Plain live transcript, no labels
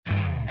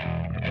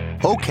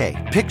Okay,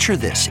 picture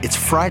this. It's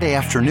Friday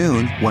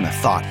afternoon when a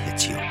thought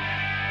hits you.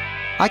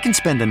 I can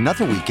spend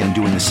another weekend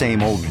doing the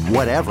same old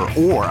whatever,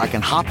 or I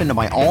can hop into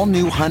my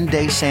all-new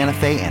Hyundai Santa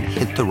Fe and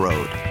hit the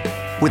road.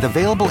 With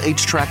available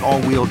H-Track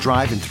all-wheel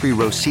drive and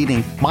 3-row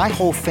seating, my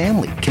whole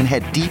family can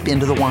head deep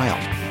into the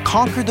wild.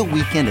 Conquer the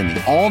weekend in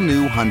the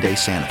all-new Hyundai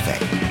Santa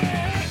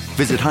Fe.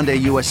 Visit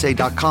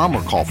HyundaiUSA.com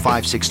or call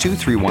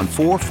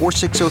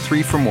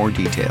 562-314-4603 for more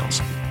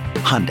details.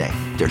 Hyundai,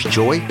 there's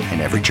joy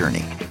in every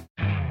journey.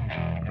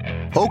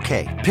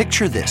 Okay,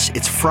 picture this.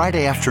 It's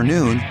Friday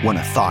afternoon when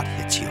a thought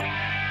hits you.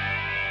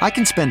 I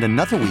can spend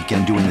another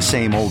weekend doing the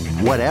same old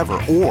whatever,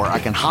 or I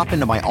can hop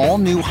into my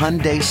all-new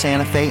Hyundai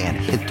Santa Fe and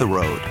hit the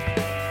road.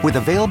 With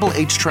available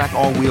H-Track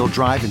all-wheel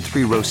drive and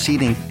 3-row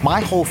seating, my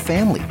whole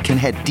family can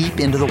head deep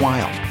into the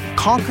wild.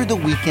 Conquer the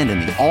weekend in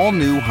the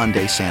all-new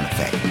Hyundai Santa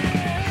Fe.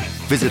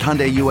 Visit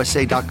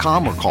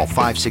HyundaiUSA.com or call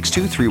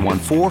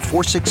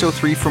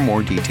 562-314-4603 for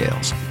more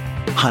details.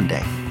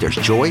 Hyundai, there's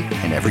joy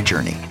in every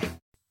journey.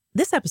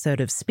 This episode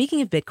of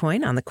Speaking of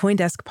Bitcoin on the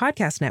CoinDesk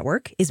Podcast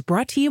Network is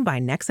brought to you by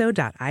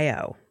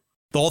Nexo.io.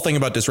 The whole thing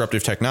about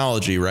disruptive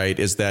technology, right,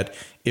 is that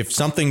if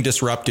something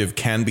disruptive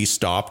can be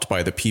stopped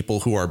by the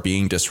people who are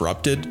being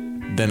disrupted,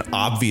 then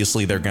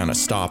obviously they're going to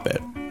stop it.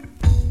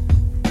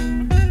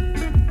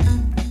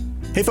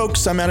 Hey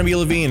folks, I'm Adam B.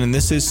 Levine, and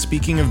this is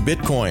Speaking of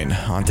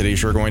Bitcoin. On today's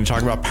show, we're going to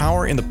talk about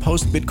power in the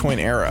post-Bitcoin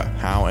era,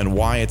 how and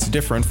why it's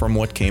different from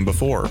what came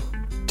before.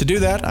 To do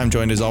that, I'm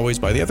joined as always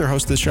by the other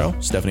host of the show,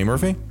 Stephanie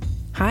Murphy.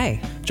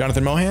 Hi.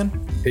 Jonathan Mohan.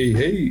 Hey,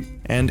 hey.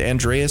 And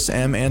Andreas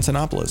M.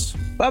 Antonopoulos.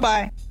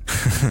 Bye-bye.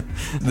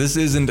 This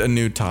isn't a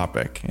new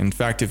topic. In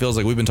fact, it feels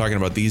like we've been talking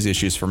about these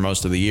issues for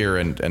most of the year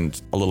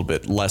and a little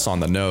bit less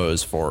on the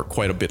nose for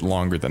quite a bit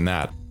longer than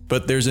that.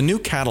 But there's a new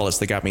catalyst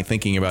that got me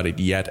thinking about it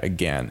yet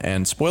again.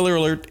 And spoiler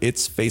alert,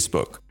 it's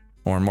Facebook.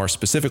 Or more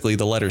specifically,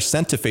 the letter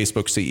sent to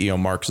Facebook CEO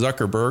Mark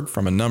Zuckerberg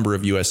from a number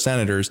of US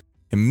senators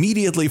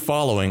immediately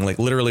following, like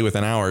literally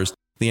within hours,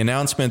 the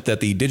announcement that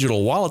the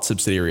digital wallet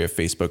subsidiary of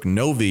Facebook,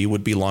 Novi,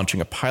 would be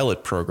launching a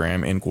pilot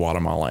program in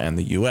Guatemala and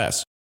the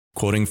US.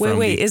 Quoting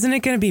from isn't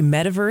it going to be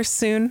Metaverse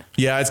soon?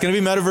 Yeah, it's going to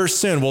be Metaverse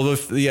soon. Well,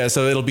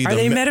 so it'll be Are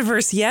they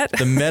Metaverse yet?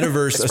 The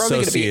Metaverse it's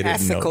associated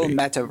probably ethical Novi.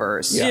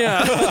 Metaverse.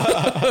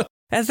 Yeah.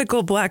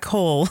 Ethical black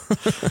hole.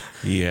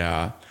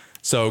 Yeah.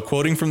 So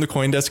quoting from the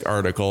CoinDesk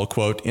article,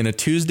 quote, in a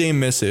Tuesday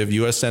missive,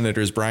 U.S.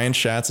 Senators Brian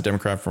Schatz, a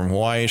Democrat from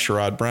Hawaii,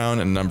 Sherrod Brown,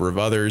 and a number of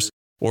others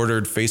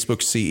ordered Facebook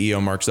CEO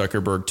Mark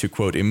Zuckerberg to,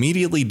 quote,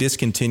 immediately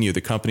discontinue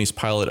the company's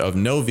pilot of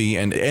Novi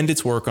and end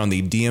its work on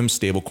the Diem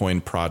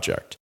stablecoin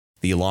project.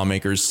 The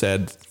lawmakers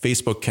said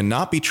Facebook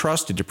cannot be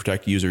trusted to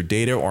protect user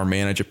data or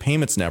manage a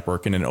payments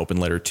network in an open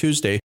letter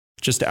Tuesday,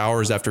 just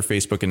hours after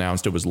Facebook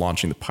announced it was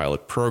launching the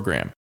pilot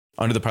program.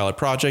 Under the pilot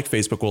project,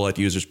 Facebook will let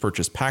users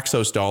purchase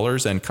Paxos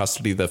dollars and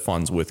custody the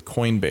funds with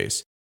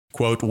Coinbase.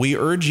 Quote, we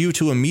urge you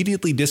to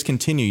immediately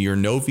discontinue your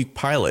Novi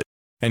pilot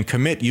and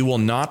commit you will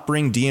not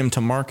bring Diem to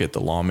market,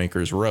 the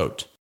lawmakers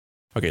wrote.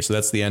 Okay, so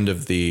that's the end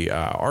of the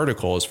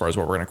article as far as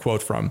what we're going to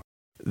quote from.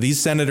 These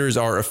senators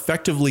are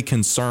effectively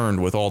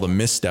concerned with all the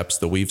missteps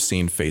that we've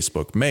seen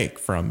Facebook make,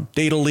 from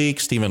data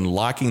leaks to even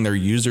locking their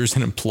users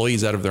and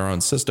employees out of their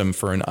own system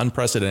for an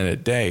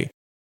unprecedented day.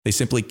 They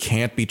simply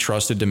can't be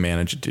trusted to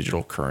manage a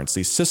digital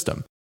currency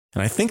system.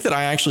 And I think that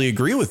I actually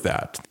agree with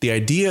that. The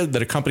idea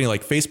that a company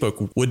like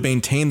Facebook would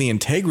maintain the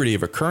integrity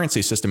of a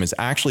currency system is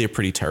actually a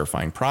pretty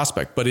terrifying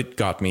prospect, but it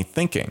got me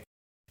thinking.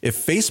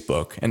 If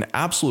Facebook, an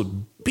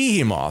absolute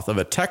behemoth of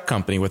a tech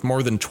company with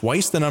more than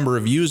twice the number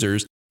of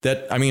users,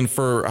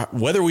 for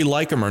whether we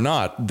like them or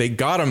not, they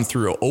got them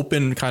through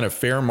open kind of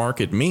fair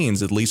market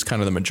means, at least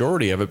kind of the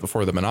majority of it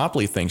before the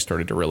monopoly thing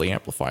started to really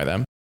amplify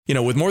them. You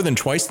know, with more than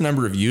twice the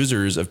number of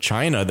users of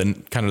China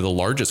than kind of the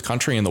largest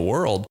country in the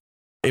world,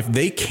 if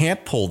they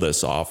can't pull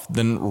this off,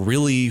 then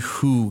really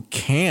who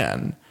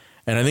can?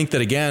 And I think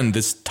that, again,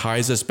 this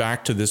ties us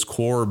back to this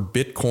core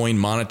Bitcoin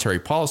monetary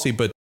policy.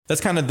 But that's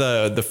kind of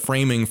the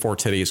framing for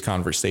today's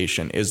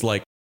conversation is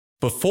like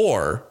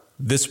before,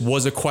 this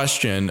was a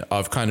question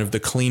of kind of the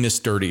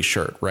cleanest dirty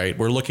shirt, right?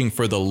 We're looking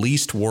for the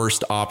least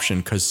worst option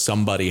because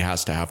somebody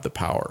has to have the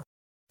power.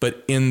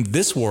 But in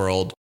this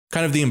world,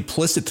 kind of the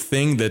implicit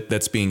thing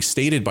that's being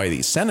stated by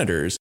these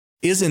senators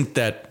isn't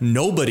that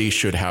nobody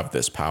should have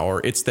this power.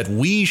 It's that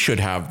we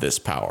should have this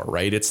power,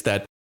 right? It's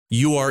that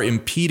you are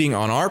impeding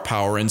on our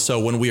power. And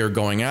so when we are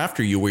going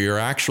after you, we are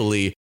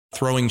actually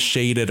throwing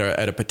shade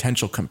at a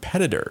potential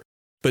competitor.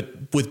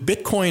 But with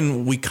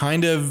Bitcoin, we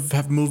kind of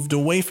have moved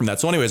away from that.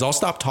 So anyways, I'll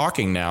stop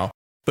talking now.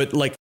 But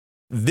like,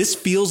 this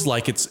feels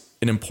like it's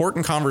an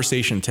important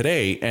conversation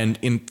today. And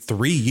in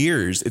 3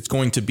 years, it's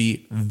going to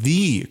be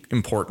the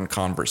important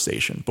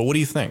conversation. But what do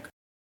you think?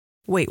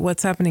 Wait,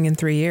 what's happening in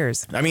 3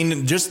 years? I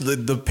mean, just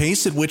the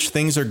pace at which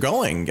things are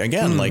going.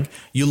 Again, like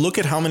you look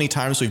at how many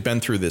times we've been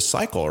through this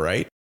cycle,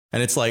 right?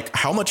 And it's like,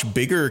 how much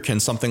bigger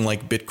can something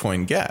like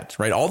Bitcoin get,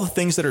 right? All the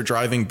things that are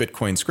driving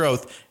Bitcoin's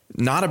growth,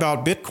 not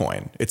about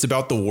Bitcoin. It's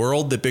about the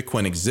world that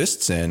Bitcoin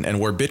exists in and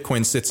where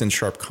Bitcoin sits in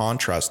sharp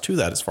contrast to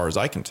that, as far as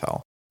I can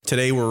tell.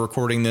 Today, we're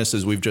recording this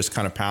as we've just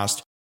kind of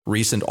passed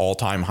recent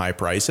all-time high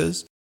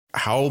prices.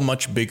 How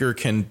much bigger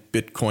can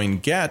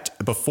Bitcoin get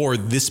before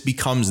this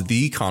becomes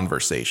the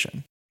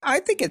conversation? I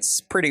think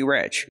it's pretty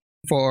rich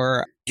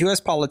for US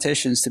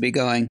politicians to be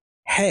going,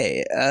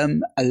 hey,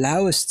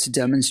 allow us to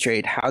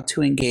demonstrate how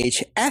to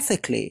engage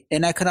ethically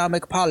in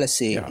economic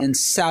policy in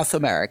South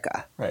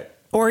America. Right.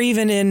 Or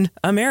even in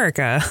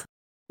America.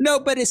 No,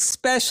 but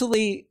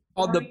especially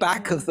on the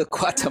back of the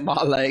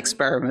Guatemala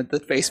experiment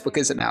that Facebook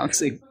is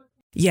announcing.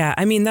 Yeah,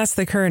 I mean, that's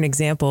the current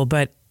example.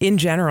 But in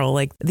general,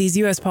 like these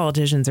US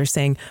politicians are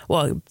saying,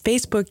 well,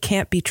 Facebook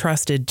can't be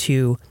trusted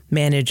to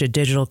manage a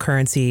digital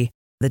currency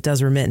that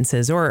does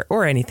remittances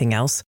or anything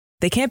else.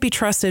 They can't be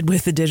trusted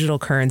with the digital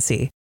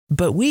currency,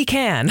 but we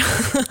can,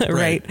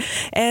 right?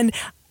 And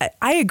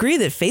I agree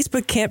that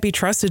Facebook can't be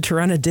trusted to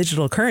run a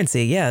digital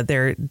currency. Yeah,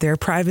 their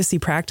privacy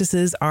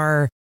practices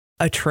are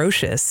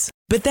atrocious.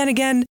 But then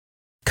again,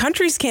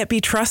 countries can't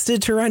be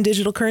trusted to run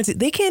digital currency.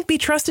 They can't be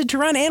trusted to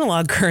run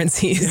analog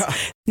currencies. Yeah.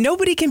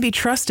 Nobody can be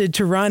trusted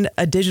to run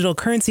a digital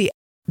currency.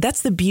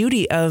 That's the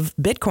beauty of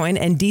Bitcoin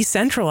and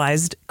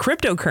decentralized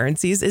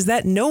cryptocurrencies, is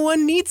that no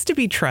one needs to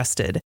be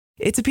trusted.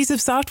 It's a piece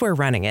of software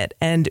running it.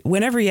 And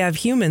whenever you have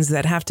humans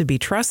that have to be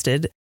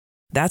trusted,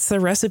 that's the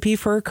recipe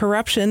for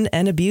corruption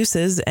and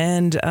abuses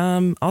and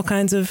all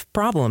kinds of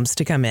problems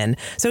to come in.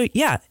 So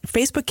yeah,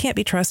 Facebook can't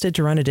be trusted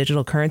to run a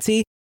digital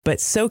currency, but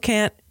so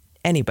can't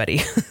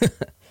anybody.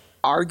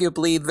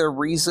 Arguably, the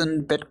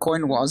reason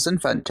Bitcoin was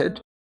invented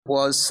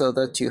was so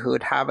that you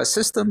would have a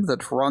system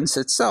that runs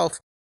itself,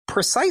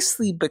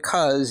 precisely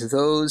because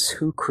those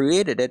who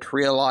created it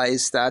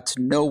realized that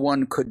no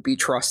one could be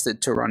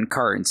trusted to run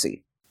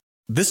currency.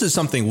 This is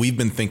something we've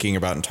been thinking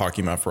about and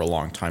talking about for a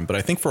long time, but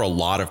I think for a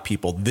lot of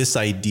people, this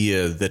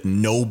idea that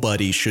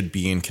nobody should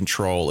be in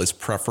control is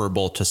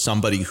preferable to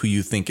somebody who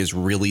you think is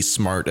really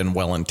smart and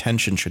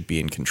well-intentioned should be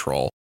in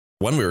control.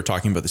 When we were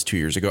talking about this 2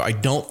 years ago, I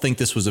don't think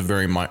this was a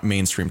very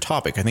mainstream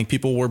topic. I think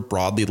people were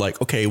broadly like,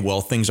 okay,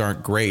 well, things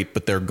aren't great,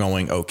 but they're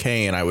going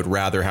okay, and I would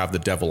rather have the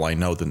devil I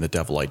know than the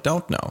devil I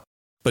don't know.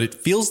 But it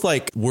feels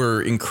like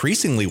we're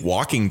increasingly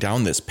walking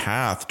down this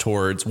path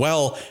towards,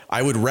 well,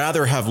 I would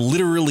rather have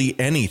literally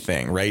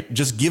anything, right?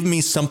 Just give me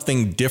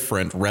something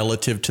different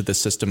relative to the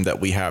system that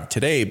we have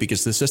today,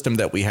 because the system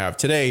that we have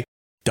today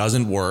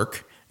doesn't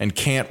work and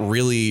can't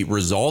really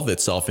resolve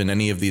itself in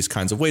any of these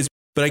kinds of ways.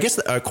 But I guess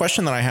a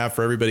question that I have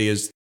for everybody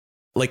is,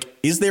 like,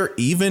 is there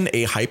even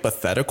a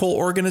hypothetical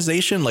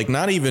organization? Like,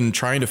 not even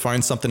trying to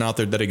find something out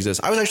there that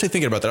exists. I was actually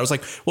thinking about that. I was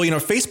like, well,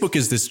 Facebook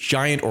is this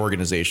giant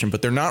organization,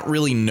 but they're not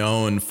really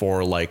known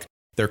for like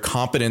their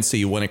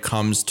competency when it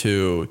comes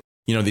to,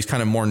 these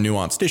kind of more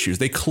nuanced issues.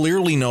 They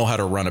clearly know how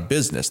to run a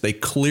business. They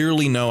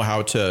clearly know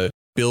how to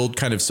build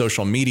kind of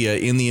social media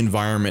in the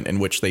environment in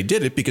which they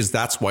did it, because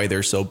that's why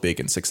they're so big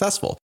and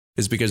successful,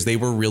 is because they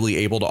were really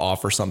able to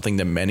offer something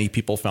that many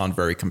people found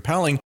very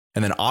compelling,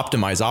 and then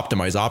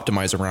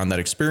optimize around that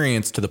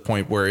experience to the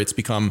point where it's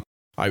become,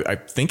 I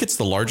think it's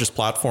the largest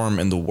platform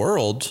in the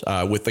world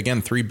with,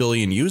 again, 3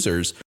 billion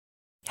users.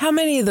 How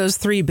many of those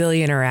 3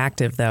 billion are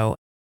active, though?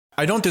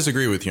 I don't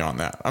disagree with you on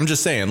that. I'm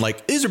just saying,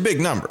 like, these are big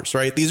numbers,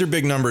 right? These are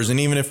big numbers. And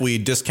even if we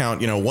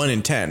discount, 1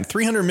 in 10,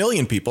 300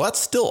 million people, that's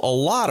still a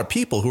lot of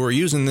people who are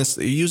using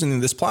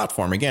this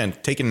platform. Again,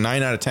 taking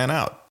 9 out of 10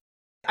 out.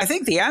 I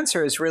think the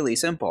answer is really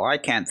simple. I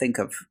can't think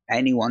of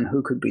anyone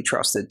who could be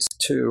trusted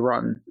to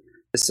run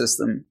the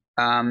system.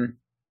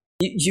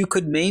 You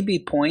could maybe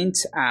point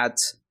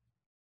at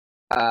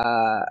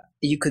a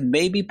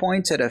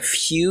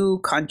few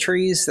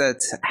countries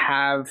that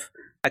have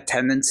a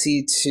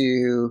tendency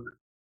to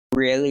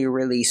really,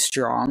 really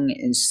strong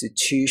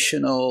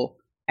institutional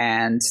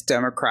and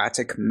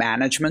democratic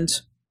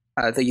management.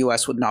 The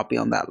US would not be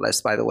on that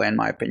list, by the way, in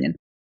my opinion.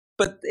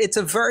 But it's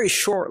a very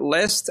short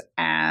list,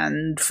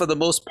 and for the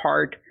most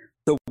part,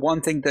 the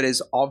one thing that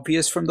is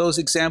obvious from those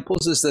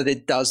examples is that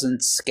it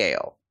doesn't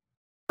scale.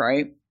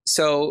 Right.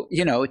 So,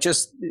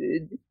 just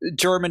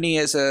Germany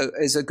is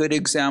a good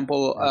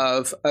example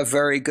of a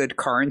very good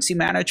currency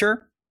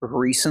manager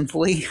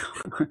recently,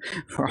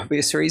 for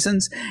obvious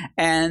reasons.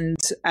 And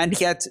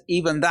yet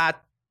even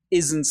that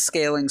isn't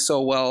scaling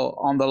so well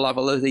on the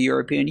level of the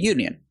European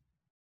Union.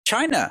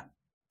 China,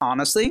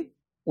 honestly,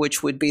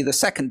 which would be the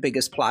second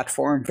biggest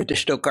platform for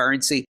digital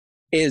currency,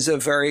 is a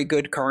very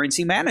good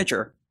currency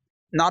manager.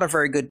 Not a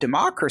very good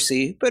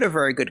democracy, but a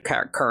very good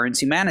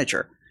currency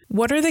manager.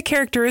 What are the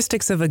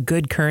characteristics of a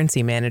good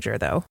currency manager,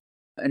 though?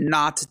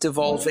 Not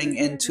devolving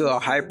into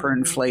a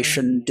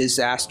hyperinflation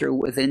disaster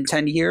within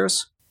 10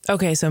 years.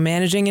 Okay, so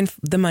managing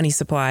the money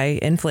supply,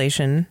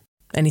 inflation,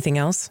 anything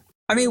else?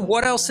 I mean,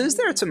 what else is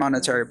there to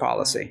monetary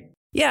policy?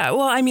 Yeah,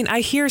 well, I mean, I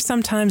hear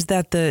sometimes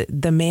that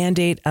the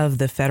mandate of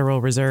the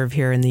Federal Reserve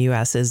here in the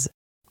U.S. is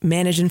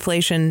manage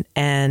inflation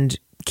and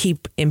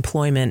keep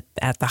employment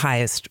at the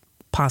highest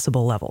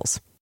possible levels.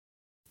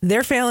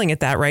 They're failing at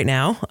that right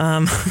now.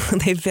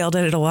 They've failed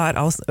at it a lot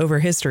over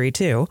history,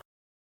 too.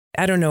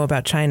 I don't know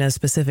about China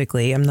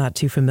specifically. I'm not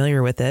too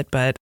familiar with it,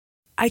 but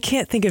I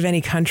can't think of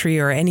any country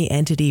or any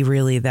entity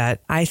really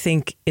that I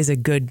think is a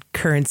good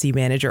currency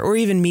manager or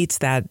even meets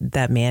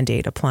that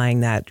mandate applying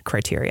that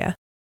criteria.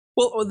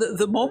 Well,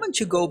 the moment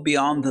you go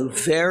beyond the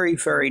very,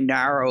 very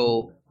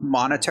narrow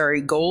monetary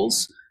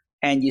goals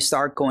and you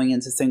start going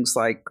into things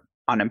like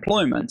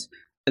unemployment,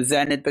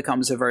 then it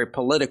becomes a very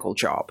political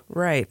job.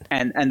 Right.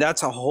 And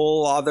that's a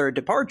whole other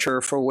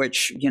departure for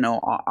which,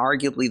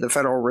 arguably the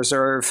Federal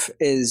Reserve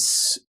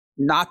is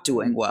not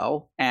doing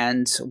well.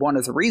 And one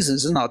of the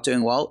reasons it's not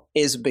doing well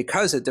is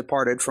because it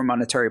departed from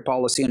monetary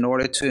policy in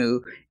order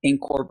to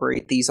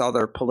incorporate these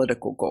other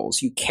political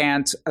goals. You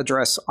can't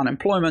address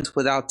unemployment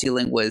without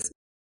dealing with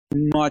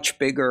much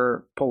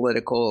bigger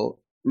political,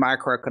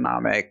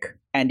 macroeconomic,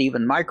 and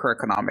even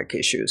microeconomic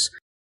issues.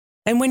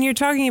 And when you're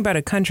talking about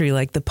a country,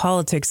 like the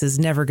politics is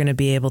never going to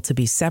be able to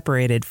be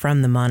separated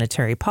from the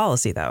monetary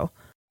policy, though.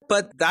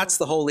 But that's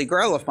the holy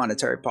grail of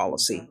monetary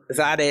policy.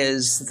 That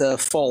is the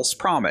false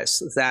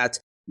promise that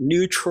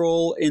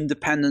neutral,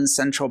 independent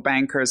central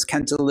bankers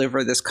can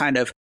deliver this kind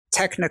of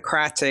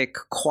technocratic,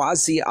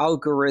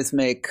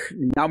 quasi-algorithmic,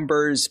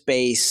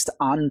 numbers-based,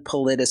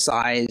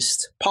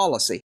 unpoliticized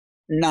policy.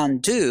 None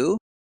do.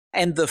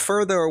 And the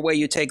further away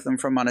you take them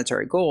from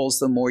monetary goals,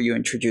 the more you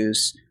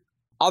introduce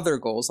other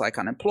goals like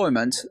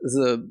unemployment,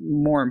 the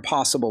more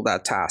impossible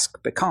that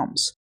task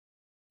becomes.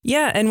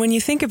 Yeah. And when you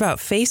think about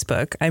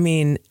Facebook, I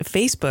mean,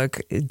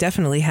 Facebook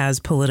definitely has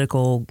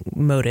political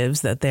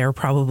motives that they're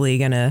probably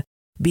going to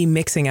be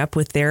mixing up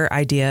with their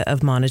idea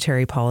of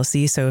monetary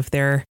policy. So if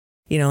they're,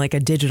 like a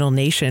digital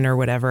nation or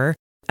whatever,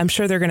 I'm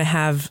sure they're going to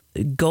have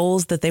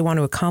goals that they want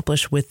to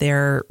accomplish with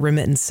their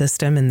remittance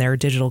system and their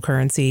digital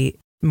currency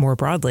more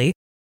broadly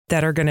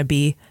that are going to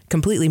be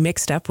completely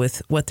mixed up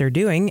with what they're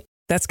doing.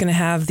 That's going to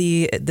have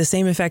the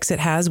same effects it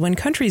has when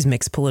countries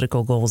mix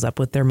political goals up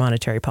with their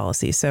monetary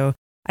policy. So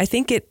I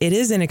think it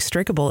is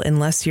inextricable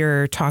unless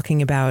you're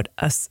talking about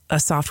a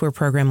software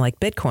program like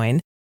Bitcoin.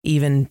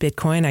 Even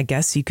Bitcoin, I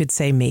guess you could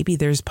say maybe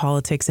there's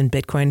politics in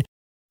Bitcoin,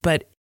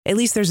 but at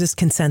least there's this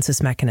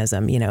consensus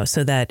mechanism,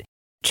 so that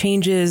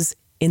changes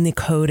in the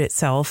code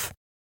itself,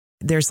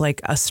 there's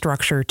like a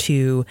structure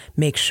to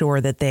make sure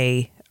that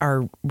they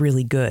are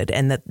really good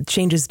and that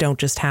changes don't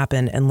just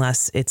happen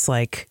unless it's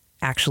like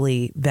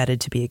actually vetted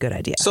to be a good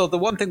idea. So the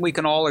one thing we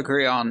can all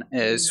agree on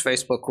is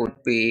Facebook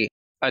would be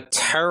a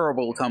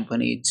terrible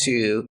company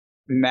to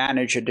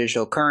manage a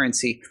digital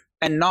currency,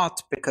 and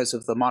not because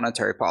of the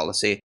monetary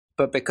policy,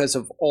 but because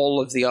of all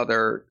of the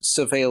other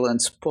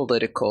surveillance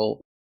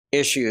political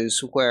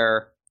issues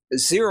where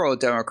zero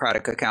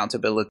democratic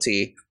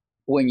accountability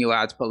when you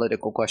add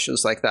political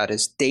questions like that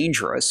is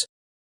dangerous.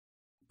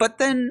 But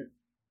then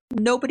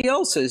nobody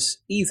else is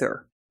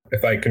either.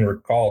 If I can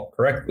recall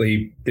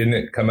correctly, didn't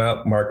it come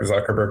out Mark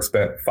Zuckerberg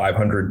spent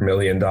 $500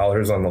 million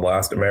on the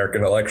last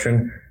American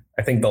election?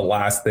 I think the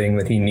last thing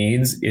that he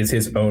needs is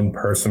his own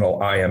personal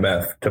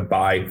IMF to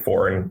buy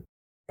foreign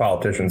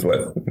politicians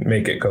with,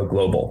 make it go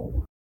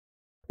global.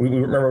 We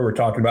remember we were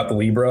talking about the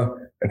Libra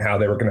and how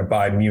they were going to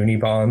buy muni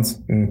bonds,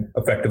 and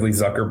effectively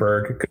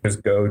Zuckerberg could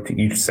just go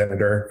to each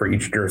senator for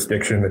each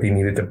jurisdiction that he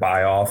needed to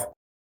buy off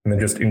and then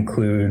just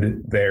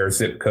include their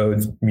zip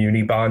code's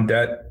muni bond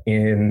debt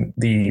in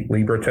the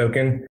Libra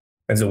token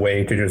as a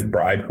way to just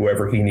bribe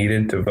whoever he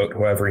needed to vote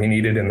whoever he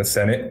needed in the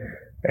Senate.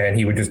 And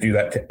he would just do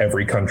that to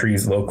every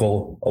country's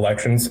local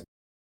elections.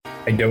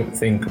 I don't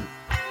think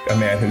a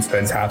man who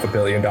spends $500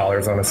 million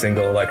on a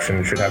single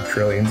election should have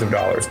trillions of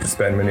dollars to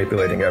spend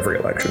manipulating every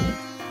election.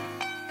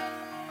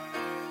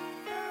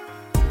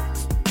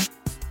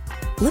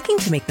 Looking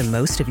to make the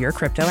most of your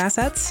crypto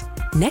assets?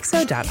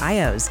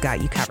 Nexo.io's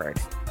got you covered.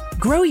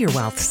 Grow your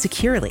wealth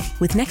securely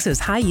with Nexo's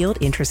high-yield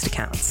interest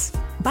accounts.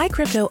 Buy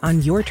crypto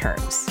on your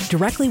terms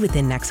directly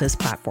within Nexo's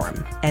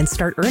platform and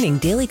start earning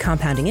daily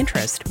compounding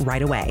interest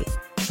right away.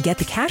 Get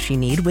the cash you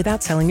need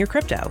without selling your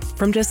crypto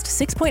from just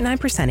 6.9%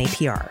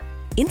 APR.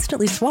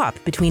 Instantly swap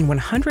between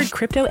 100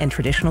 crypto and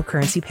traditional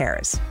currency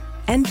pairs.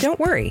 And don't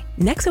worry,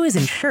 Nexo is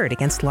insured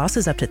against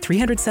losses up to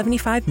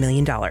 $375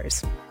 million.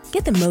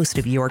 Get the most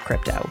of your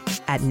crypto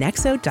at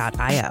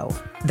Nexo.io.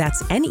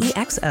 That's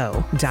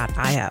Nexo.io.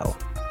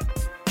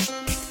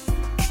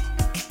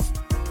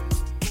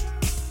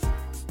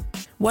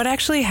 What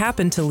actually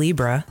happened to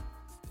Libra?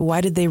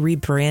 Why did they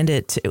rebrand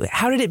it?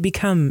 How did it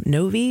become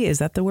Novi? Is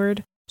that the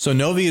word? So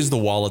Novi is the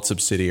wallet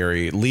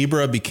subsidiary.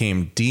 Libra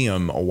became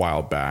Diem a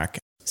while back.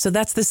 So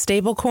that's the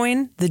stable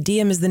coin? The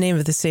Diem is the name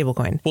of the stable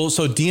coin. Well,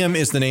 so Diem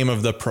is the name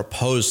of the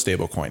proposed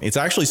stablecoin. It's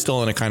actually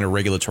still in a kind of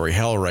regulatory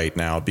hell right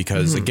now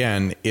because,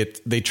 again,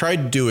 they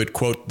tried to do it,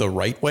 quote, the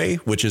right way,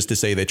 which is to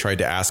say they tried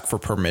to ask for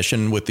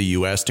permission with the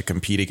U.S. to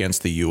compete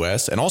against the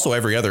U.S. and also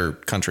every other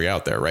country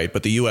out there, right?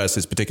 But the U.S.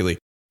 is particularly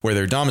where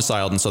they're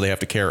domiciled, and so they have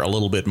to care a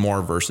little bit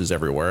more versus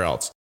everywhere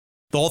else.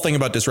 The whole thing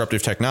about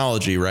disruptive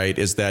technology, right,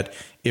 is that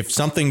if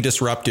something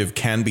disruptive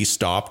can be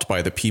stopped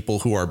by the people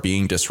who are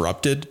being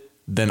disrupted,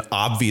 then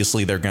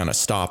obviously they're going to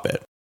stop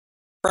it.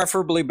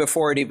 Preferably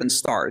before it even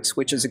starts,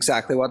 which is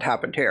exactly what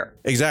happened here.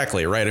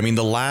 Exactly, right. I mean,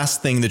 the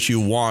last thing that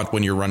you want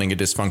when you're running a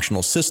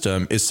dysfunctional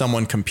system is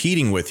someone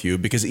competing with you,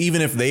 because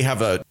even if they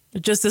have a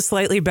Just a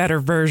slightly better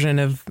version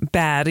of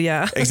bad.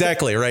 Yeah,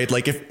 exactly. Right.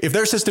 Like if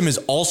their system is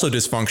also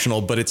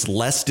dysfunctional, but it's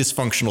less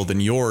dysfunctional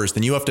than yours,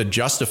 then you have to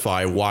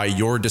justify why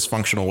your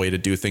dysfunctional way to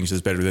do things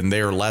is better than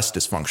their less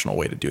dysfunctional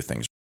way to do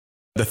things.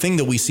 The thing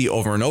that we see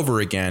over and over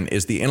again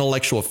is the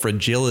intellectual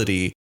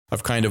fragility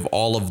of kind of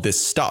all of this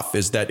stuff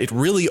is that it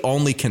really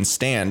only can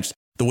stand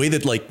the way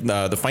that like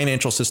the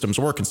financial systems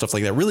work and stuff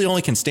like that really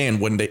only can stand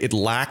when it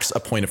lacks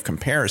a point of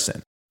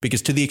comparison,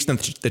 because to the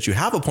extent that you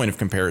have a point of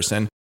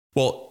comparison,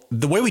 well,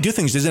 the way we do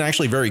things isn't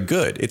actually very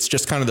good. It's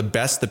just kind of the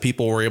best that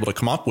people were able to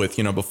come up with,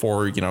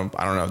 before, I don't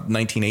know,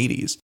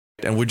 1980s.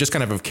 And we just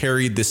kind of have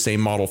carried this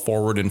same model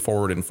forward and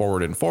forward and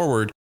forward and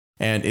forward.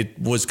 And it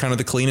was kind of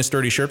the cleanest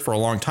dirty shirt for a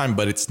long time,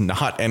 but it's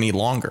not any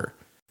longer.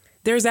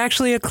 There's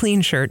actually a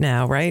clean shirt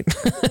now, right?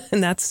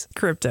 And that's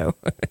crypto.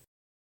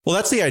 Well,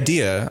 that's the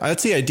idea.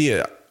 That's the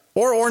idea.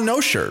 Or no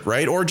shirt,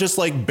 right? Or just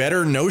like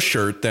better no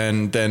shirt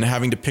than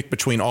having to pick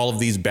between all of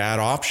these bad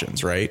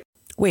options, right?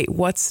 Wait,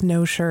 what's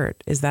no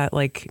shirt? Is that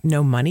like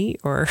no money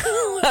or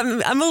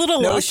I'm a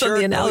little lost on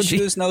the analogy.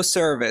 No shoes, no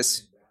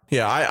service.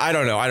 Yeah, I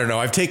don't know.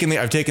 I've taken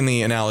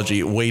the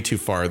analogy way too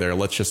far there.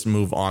 Let's just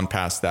move on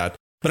past that.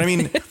 But I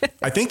mean,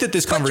 I think that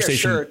this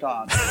conversation, Put your shirt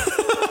on.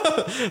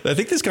 I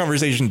think this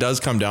conversation does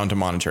come down to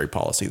monetary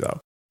policy,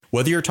 though.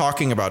 Whether you're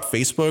talking about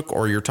Facebook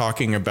or you're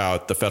talking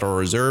about the Federal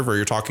Reserve or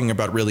you're talking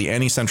about really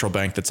any central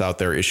bank that's out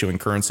there issuing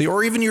currency,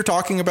 or even you're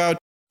talking about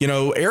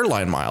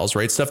airline miles,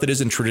 right? Stuff that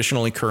isn't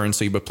traditionally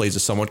currency, but plays a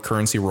somewhat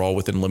currency role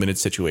within limited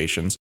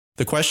situations.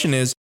 The question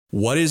is,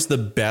 what is the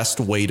best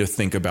way to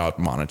think about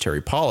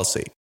monetary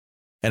policy?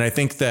 And I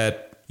think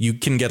that you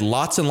can get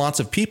lots and lots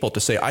of people to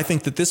say, I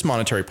think that this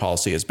monetary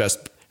policy is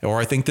best, or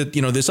I think that,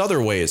 this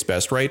other way is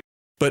best, right?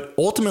 But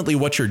ultimately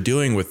what you're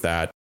doing with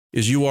that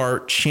is you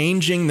are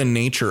changing the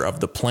nature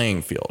of the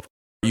playing field.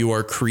 You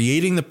are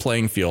creating the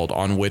playing field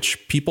on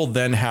which people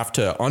then have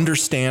to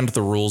understand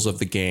the rules of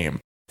the game,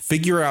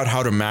 figure out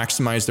how to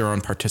maximize their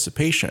own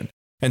participation.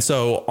 And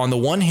so on the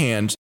one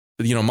hand,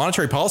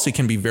 monetary policy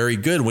can be very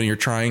good when you're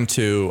trying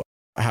to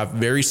have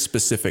very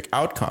specific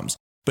outcomes,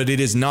 but it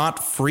is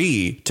not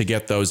free to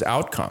get those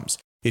outcomes.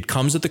 It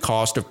comes at the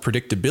cost of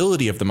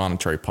predictability of the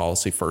monetary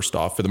policy, first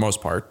off, for the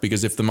most part,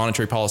 because if the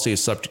monetary policy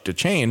is subject to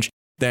change,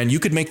 then you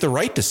could make the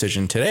right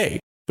decision today.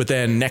 But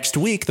then next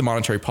week, the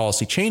monetary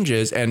policy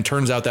changes and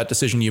turns out that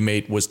decision you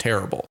made was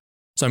terrible.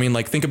 So, I mean,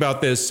 like, think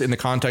about this in the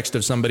context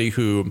of somebody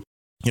who,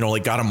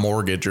 got a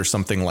mortgage or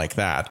something like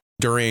that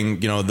during,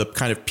 the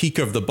kind of peak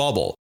of the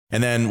bubble.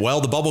 And then, well,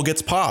 the bubble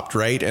gets popped,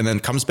 right? And then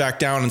comes back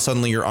down and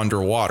suddenly you're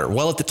underwater.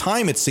 Well, at the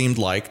time, it seemed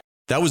like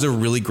that was a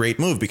really great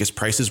move because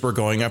prices were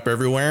going up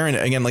everywhere. And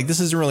again, like, this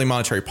isn't really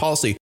monetary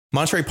policy.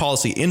 Monetary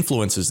policy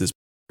influences this.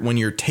 When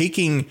you're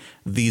taking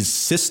these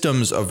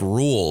systems of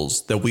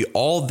rules that we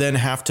all then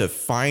have to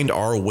find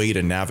our way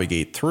to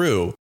navigate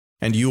through,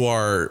 and you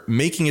are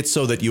making it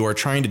so that you are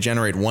trying to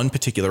generate one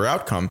particular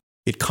outcome,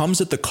 it comes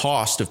at the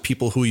cost of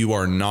people who you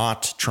are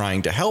not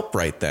trying to help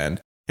right then,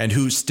 and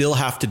who still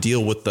have to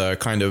deal with the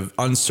kind of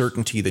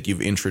uncertainty that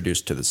you've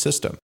introduced to the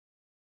system.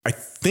 I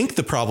think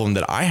the problem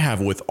that I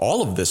have with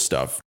all of this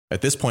stuff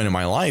at this point in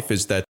my life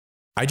is that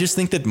I just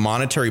think that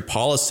monetary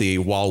policy,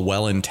 while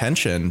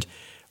well-intentioned,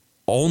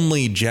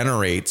 only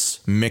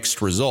generates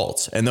mixed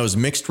results. And those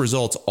mixed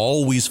results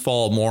always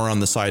fall more on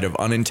the side of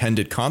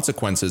unintended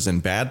consequences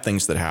and bad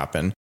things that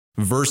happen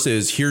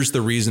versus here's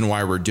the reason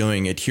why we're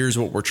doing it. Here's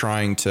what we're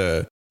trying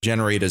to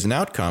generate as an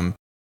outcome.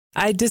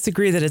 I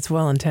disagree that it's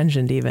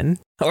well-intentioned even,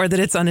 or that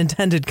it's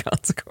unintended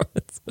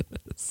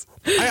consequences.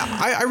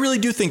 I really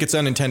do think it's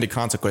unintended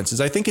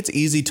consequences. I think it's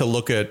easy to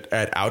look at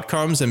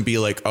outcomes and be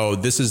like, oh,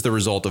 this is the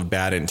result of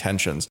bad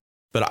intentions.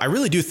 But I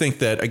really do think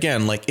that,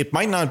 again, like, it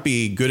might not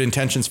be good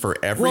intentions for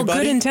everybody. Well,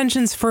 good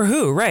intentions for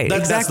who? Right.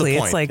 Exactly.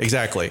 That's the point.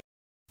 Exactly.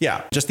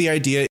 Yeah. Just the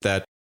idea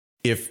that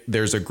if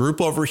there's a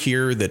group over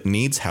here that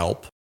needs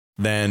help,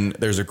 then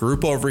there's a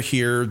group over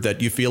here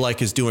that you feel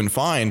like is doing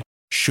fine.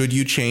 Should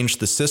you change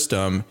the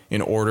system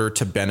in order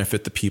to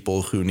benefit the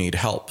people who need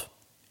help?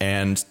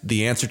 And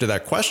the answer to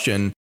that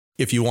question,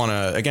 if you want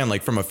to, again,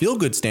 like, from a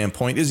feel-good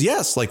standpoint, is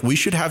yes. Like, we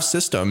should have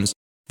systems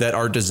that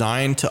are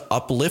designed to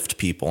uplift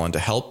people and to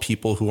help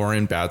people who are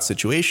in bad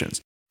situations.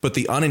 But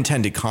the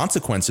unintended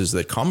consequences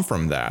that come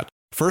from that,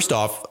 first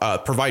off,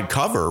 provide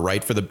cover,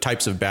 right, for the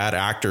types of bad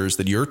actors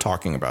that you're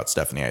talking about,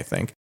 Stephanie, I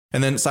think.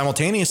 And then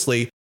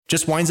simultaneously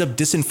just winds up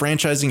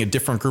disenfranchising a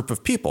different group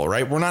of people,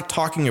 right? We're not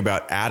talking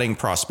about adding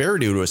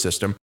prosperity to a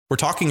system. We're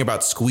talking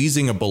about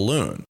squeezing a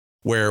balloon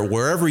where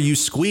wherever you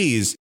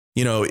squeeze,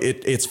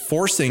 it's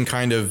forcing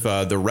kind of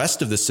the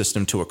rest of the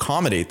system to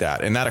accommodate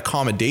that. And that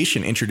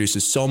accommodation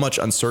introduces so much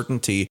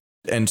uncertainty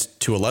and,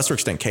 to a lesser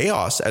extent,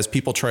 chaos as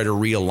people try to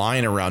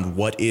realign around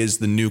what is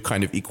the new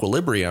kind of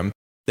equilibrium,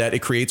 that it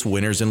creates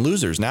winners and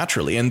losers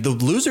naturally. And the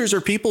losers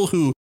are people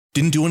who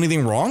didn't do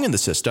anything wrong in the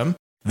system.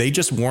 They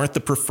just weren't the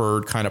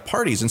preferred kind of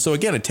parties. And so,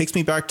 again, it takes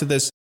me back to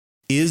this.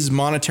 Is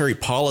monetary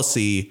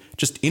policy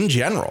just in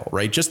general,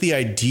 right? Just the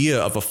idea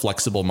of a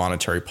flexible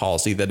monetary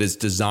policy that is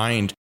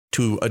designed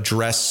to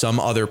address some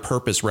other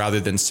purpose rather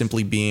than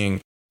simply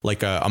being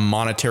like a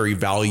monetary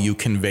value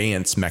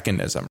conveyance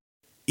mechanism.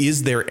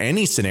 Is there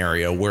any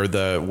scenario where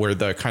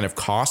the kind of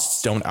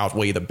costs don't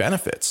outweigh the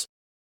benefits?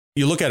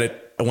 You look at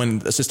it when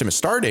the system is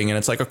starting and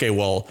it's like, okay,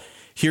 well,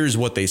 here's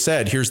what they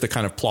said. Here's the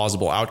kind of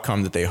plausible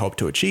outcome that they hope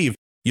to achieve.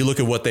 You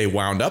look at what they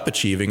wound up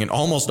achieving, and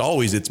almost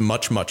always it's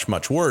much, much,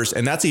 much worse.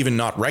 And that's even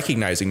not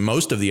recognizing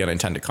most of the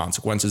unintended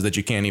consequences that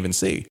you can't even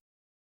see.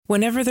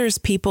 Whenever there's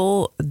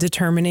people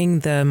determining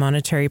the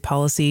monetary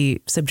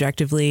policy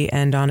subjectively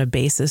and on a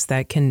basis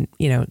that can,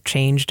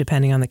 change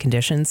depending on the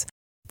conditions,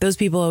 those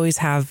people always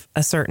have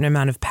a certain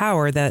amount of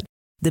power that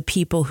the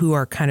people who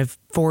are kind of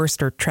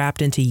forced or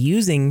trapped into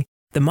using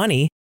the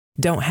money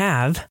don't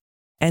have.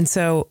 And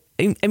so,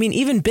 I mean,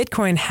 even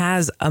Bitcoin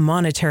has a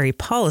monetary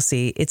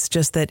policy. It's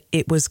just that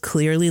it was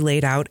clearly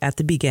laid out at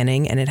the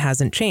beginning and it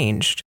hasn't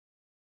changed.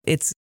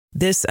 It's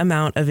this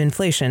amount of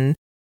inflation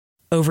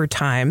over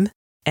time.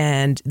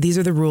 And these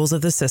are the rules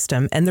of the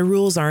system. And the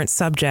rules aren't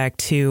subject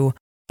to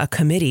a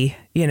committee,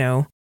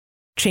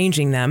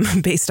 changing them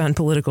based on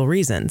political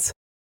reasons.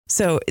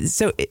 So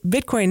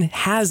Bitcoin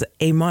has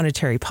a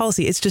monetary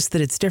policy. It's just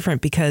that it's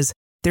different because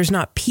there's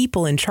not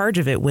people in charge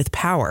of it with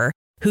power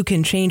who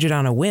can change it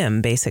on a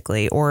whim,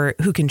 basically, or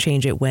who can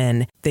change it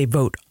when they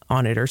vote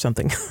on it or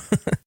something.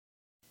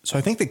 So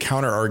I think the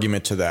counter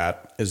argument to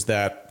that is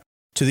that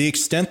to the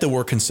extent that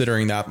we're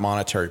considering that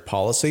monetary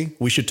policy,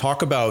 we should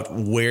talk about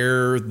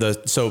where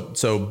so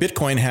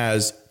Bitcoin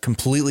has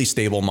completely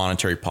stable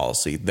monetary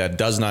policy that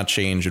does not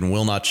change and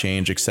will not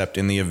change except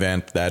in the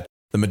event that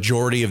the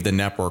majority of the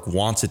network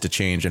wants it to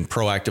change and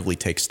proactively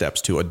take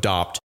steps to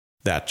adopt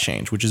that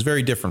change, which is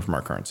very different from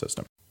our current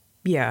system.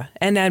 Yeah.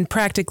 And then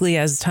practically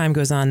as time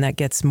goes on, that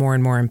gets more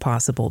and more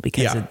impossible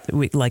because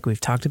like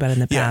we've talked about in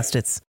the past,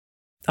 it's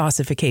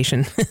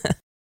ossification.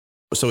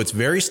 So it's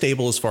very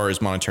stable as far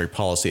as monetary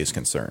policy is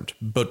concerned.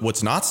 But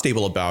what's not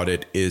stable about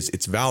it is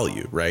its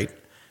value, right?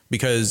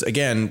 Because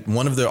again,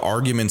 one of the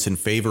arguments in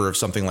favor of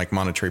something like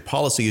monetary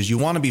policy is you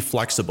want to be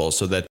flexible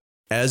so that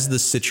as the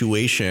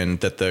situation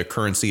that the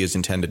currency is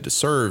intended to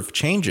serve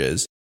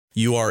changes,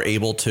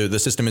 the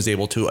system is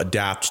able to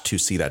adapt to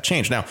see that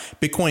change. Now,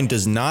 Bitcoin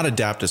does not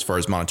adapt as far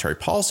as monetary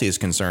policy is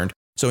concerned.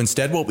 So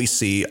instead, what we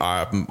see,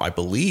 I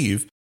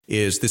believe,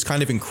 is this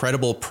kind of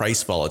incredible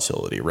price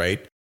volatility,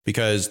 right?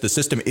 Because the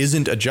system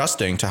isn't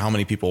adjusting to how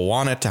many people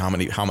want it, to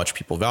how much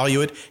people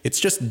value it.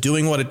 It's just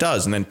doing what it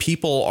does. And then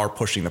people are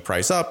pushing the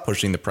price up,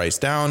 pushing the price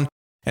down.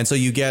 And so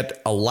you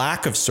get a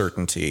lack of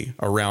certainty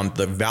around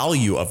the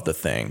value of the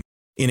thing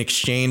in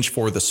exchange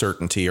for the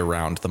certainty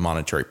around the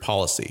monetary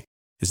policy.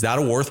 Is that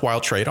a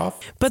worthwhile trade-off?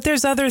 But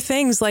there's other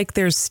things like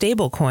there's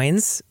stable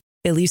coins,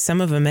 at least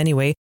some of them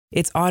anyway.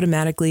 It's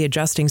automatically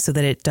adjusting so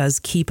that it does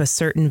keep a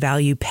certain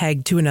value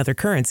pegged to another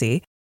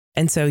currency.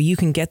 And so you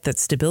can get that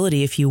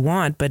stability if you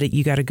want, but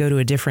you got to go to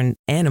a different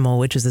animal,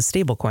 which is a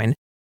stable coin.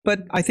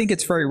 But I think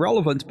it's very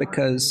relevant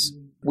because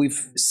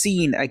we've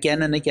seen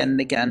again and again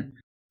and again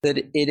that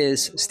it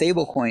is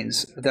stable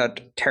coins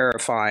that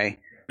terrify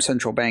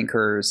central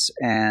bankers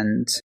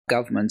and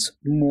governments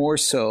more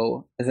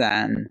so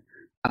than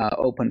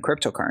open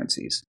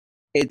cryptocurrencies.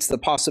 It's the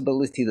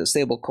possibility that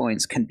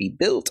stablecoins can be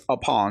built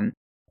upon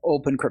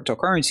open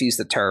cryptocurrencies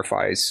that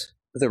terrifies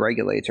the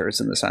regulators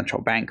and the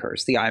central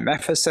bankers. The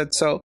IMF has said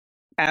so,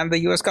 and the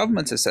US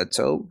government has said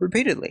so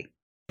repeatedly.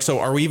 So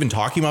are we even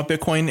talking about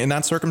Bitcoin in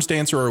that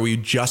circumstance, or are we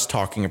just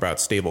talking about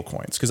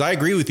stablecoins? Because I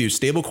agree with you,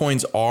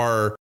 stablecoins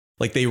are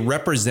like they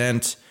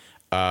represent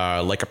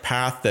like a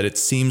path that it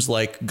seems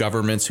like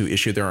governments who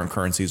issue their own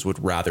currencies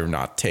would rather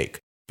not take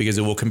because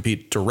it will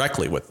compete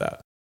directly with that.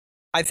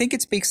 I think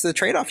it speaks to the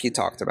trade-off you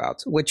talked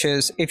about, which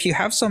is if you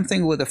have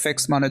something with a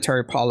fixed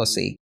monetary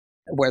policy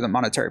where the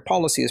monetary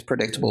policy is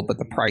predictable, but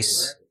the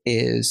price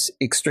is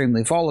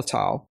extremely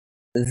volatile,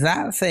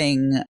 that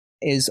thing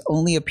is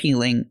only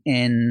appealing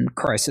in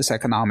crisis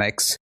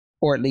economics,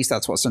 or at least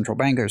that's what central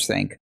bankers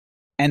think,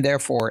 and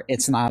therefore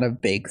it's not a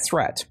big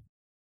threat.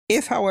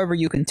 If, however,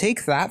 you can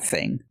take that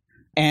thing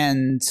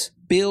and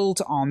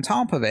build on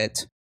top of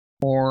it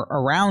or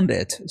around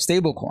it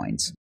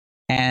stablecoins,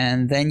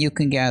 and then you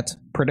can get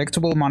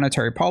predictable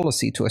monetary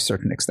policy to a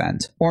certain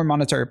extent, or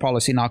monetary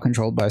policy not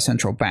controlled by a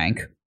central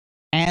bank,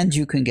 and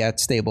you can get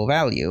stable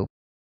value,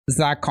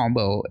 that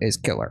combo is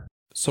killer.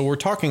 So we're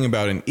talking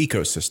about an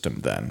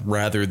ecosystem then,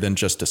 rather than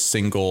just a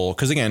single,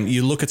 because again,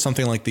 you look at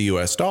something like the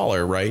US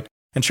dollar, right?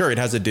 And sure, it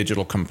has a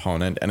digital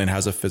component and it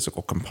has a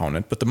physical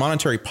component, but the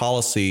monetary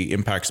policy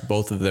impacts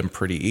both of them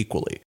pretty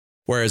equally.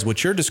 Whereas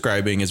what you're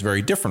describing is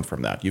very different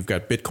from that. You've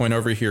got Bitcoin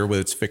over here with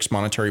its fixed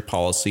monetary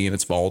policy and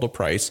its volatile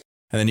price.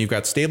 And then you've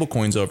got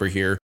stablecoins over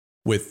here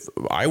with,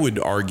 I would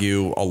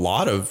argue, a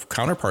lot of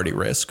counterparty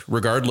risk,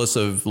 regardless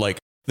of like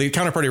the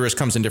counterparty risk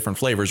comes in different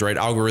flavors, right?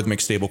 Algorithmic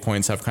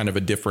stablecoins have kind of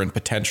a different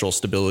potential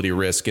stability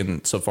risk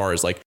in so far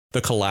as like the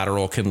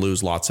collateral can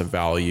lose lots of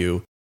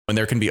value. And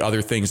there can be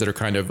other things that are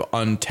kind of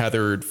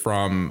untethered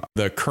from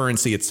the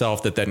currency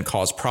itself that then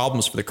cause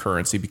problems for the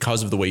currency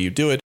because of the way you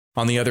do it.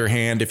 On the other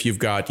hand, if you've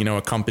got,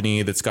 a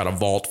company that's got a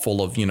vault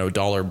full of,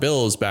 dollar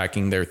bills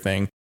backing their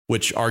thing,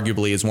 which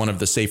arguably is one of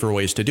the safer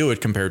ways to do it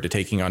compared to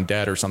taking on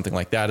debt or something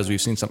like that, as we've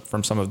seen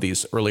from some of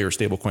these earlier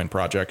stablecoin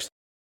projects.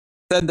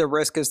 Then the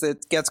risk is that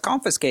it gets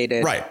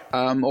confiscated, right,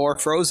 or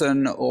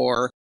frozen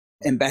or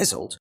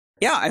embezzled.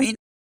 Yeah, I mean,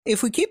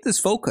 if we keep this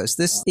focus,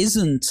 this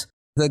isn't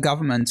the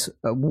government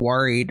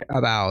worried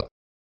about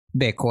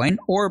Bitcoin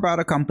or about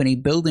a company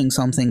building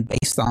something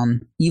based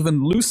on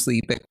even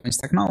loosely Bitcoin's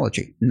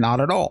technology. Not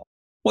at all.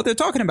 What they're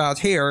talking about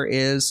here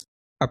is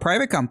a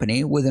private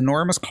company with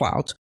enormous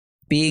clout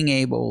being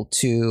able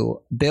to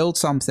build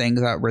something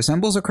that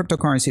resembles a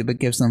cryptocurrency but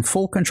gives them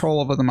full control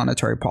over the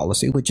monetary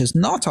policy, which is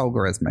not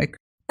algorithmic,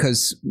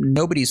 because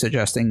nobody's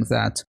suggesting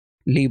that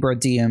Libra,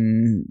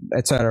 Diem,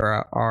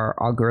 etc. are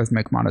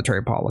algorithmic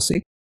monetary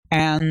policy,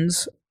 and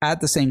at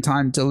the same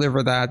time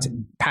deliver that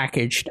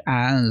packaged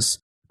as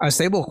a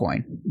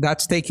stablecoin.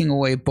 That's taking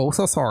away both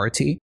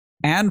authority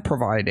and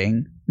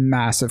providing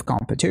massive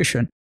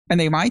competition. And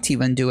they might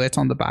even do it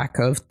on the back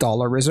of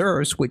dollar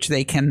reserves, which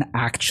they can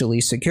actually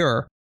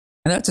secure.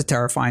 And that's a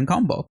terrifying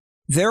combo.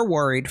 They're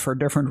worried for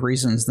different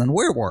reasons than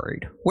we're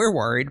worried. We're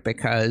worried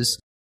because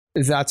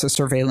that's a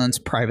surveillance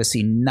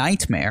privacy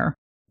nightmare,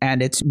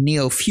 and it's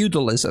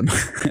neo-feudalism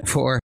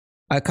for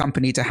a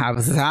company to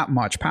have that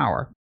much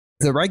power.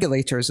 The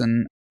regulators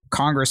and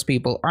Congress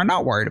people are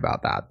not worried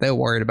about that. They're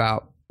worried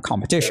about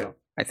competition,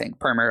 I think,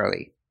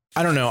 primarily.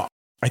 I don't know.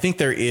 I think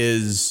there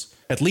is,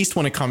 at least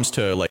when it comes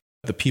to like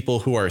the people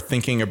who are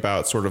thinking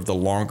about sort of the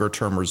longer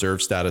term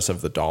reserve status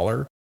of the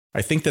dollar,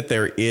 I think that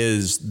there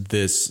is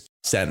this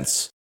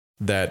sense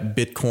that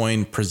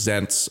Bitcoin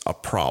presents a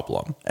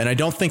problem. And I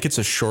don't think it's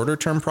a shorter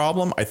term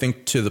problem. I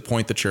think, to the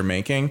point that you're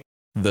making,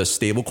 the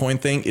stablecoin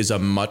thing is a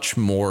much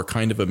more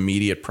kind of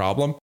immediate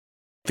problem.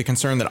 The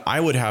concern that I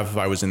would have if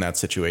I was in that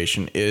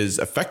situation is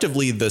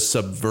effectively the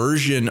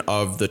subversion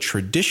of the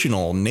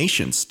traditional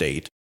nation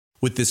state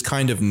with this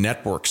kind of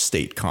network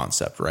state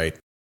concept, right?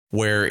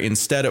 Where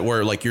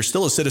like you're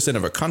still a citizen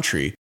of a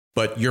country,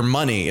 but your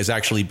money is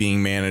actually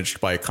being managed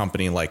by a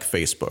company like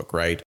Facebook,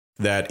 right?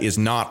 That is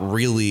not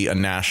really a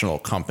national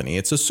company.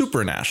 It's a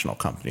supranational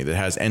company that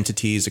has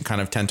entities and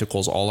kind of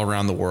tentacles all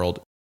around the world,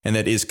 and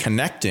that is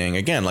connecting,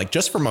 again, like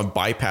just from a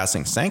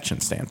bypassing sanction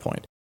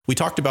standpoint. We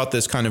talked about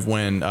this kind of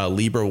when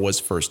Libra was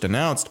first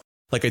announced.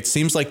 Like, it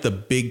seems like the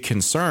big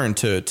concern,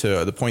 to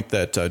the point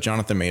that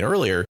Jonathan made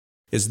earlier,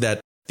 is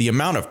that the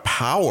amount of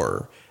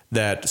power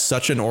that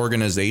such an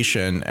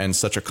organization and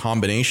such a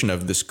combination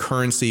of this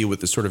currency with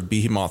this sort of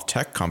behemoth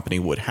tech company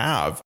would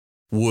have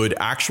would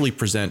actually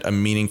present a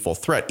meaningful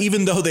threat,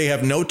 even though they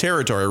have no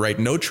territory, right?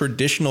 No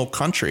traditional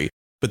country,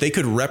 but they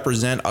could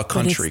represent a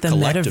country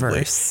collectively.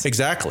 Metaverse.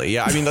 Exactly.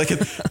 Yeah. I mean, like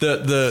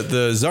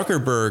the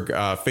Zuckerberg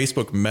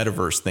Facebook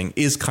metaverse thing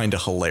is kind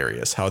of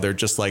hilarious, how they're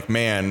just like,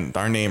 man,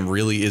 our name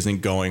really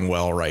isn't going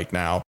well right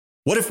now.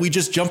 What if we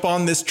just jump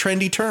on this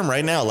trendy term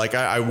right now? Like,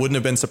 I wouldn't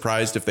have been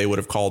surprised if they would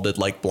have called it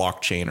like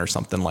blockchain or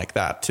something like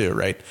that too,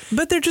 right?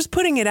 But they're just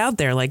putting it out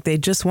there. Like, they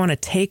just want to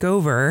take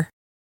over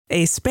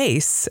a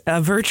space,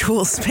 a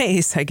virtual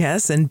space, I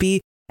guess,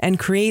 and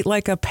create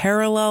like a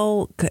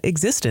parallel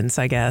existence,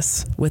 I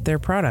guess, with their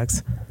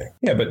products.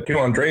 Yeah, but to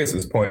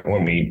Andreas's point,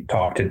 when we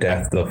talked to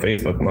death the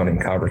Facebook money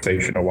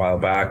conversation a while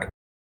back,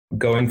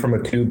 going from a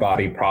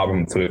 2-body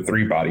problem to a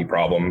 3-body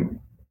problem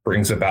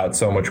brings about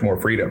so much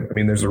more freedom. I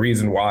mean, there's a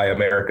reason why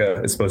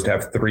America is supposed to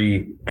have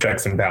 3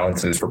 checks and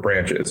balances for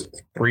branches.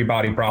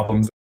 3-body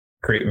problems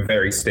create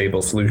very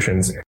stable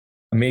solutions.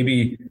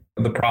 Maybe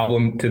the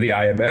problem to the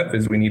IMF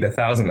is we need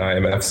 1,000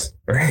 IMFs,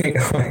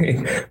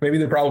 right? Maybe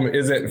the problem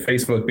isn't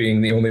Facebook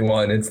being the only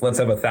one. It's let's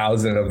have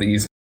 1,000 of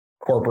these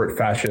corporate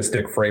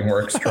fascistic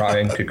frameworks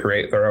trying to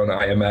create their own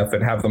IMF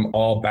and have them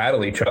all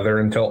battle each other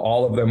until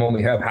all of them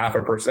only have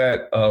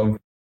 0.5% of,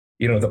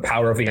 the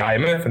power of the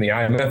IMF, and the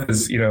IMF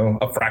is,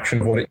 a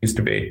fraction of what it used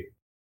to be.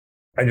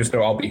 I just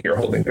know I'll be here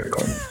holding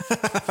Bitcoin.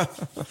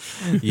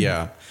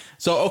 Yeah.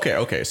 So,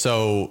 okay.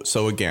 So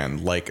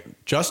again, like,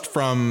 just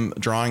from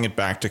drawing it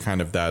back to kind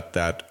of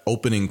that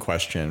opening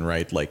question,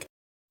 right? Like,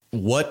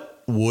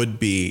 what would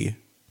be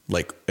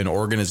like an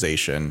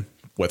organization,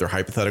 whether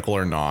hypothetical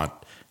or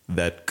not,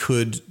 that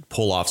could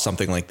pull off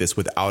something like this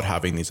without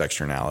having these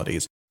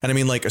externalities? And I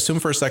mean, like, assume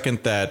for a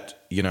second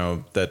that,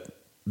 that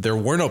there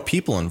were no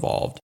people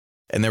involved,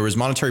 and there was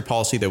monetary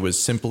policy that was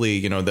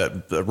simply,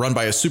 that run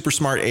by a super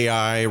smart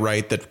AI,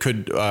 right? That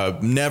could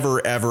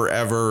never, ever,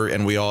 ever.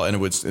 And it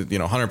was,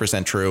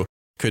 100% true,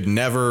 could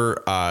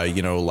never,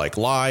 like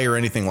lie or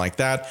anything like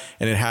that.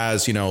 And it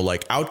has,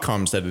 like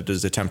outcomes that it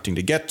is attempting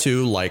to get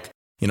to, like,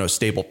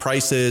 stable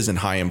prices and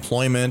high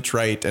employment,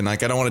 right? And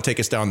like, I don't want to take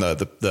us down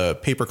the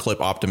paperclip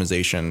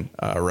optimization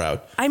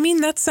route. I mean,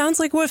 that sounds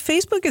like what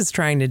Facebook is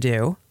trying to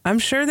do. I'm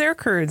sure their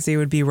currency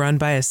would be run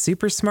by a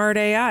super smart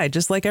AI,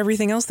 just like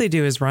everything else they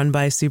do is run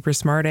by super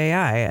smart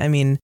AI. I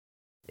mean,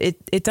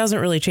 it doesn't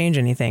really change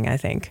anything, I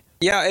think.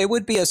 Yeah, it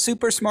would be a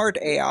super smart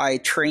AI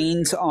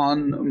trained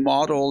on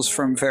models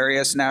from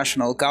various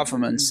national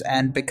governments.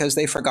 And because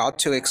they forgot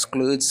to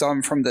exclude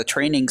some from the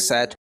training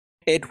set,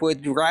 it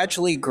would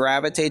gradually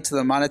gravitate to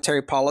the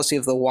monetary policy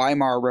of the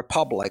Weimar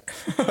Republic.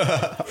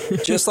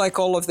 Just like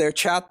all of their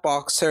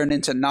chatbots turned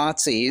into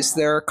Nazis,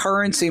 their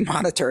currency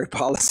monetary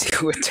policy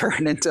would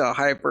turn into a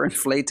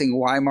hyperinflating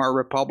Weimar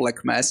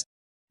Republic mess.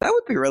 That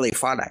would be really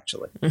fun,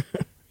 actually.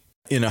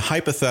 In a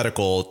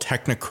hypothetical,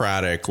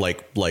 technocratic,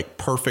 like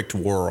perfect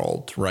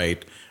world,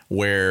 right?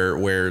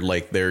 Where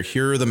like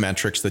here are the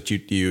metrics that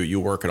you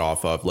work it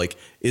off of. Like,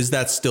 is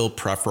that still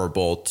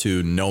preferable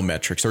to no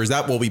metrics, or is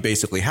that what we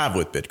basically have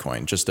with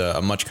Bitcoin? Just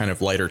a much kind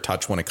of lighter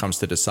touch when it comes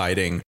to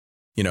deciding,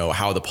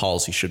 how the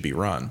policy should be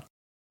run.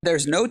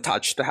 There's no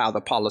touch to how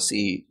the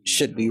policy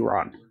should be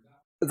run.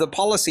 The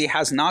policy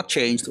has not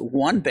changed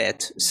one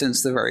bit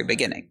since the very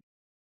beginning.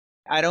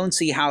 I don't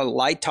see how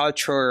light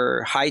touch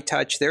or high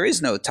touch, there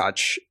is no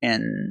touch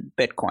in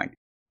Bitcoin.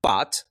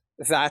 But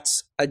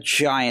that's a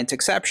giant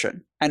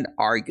exception. And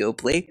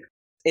arguably,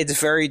 it's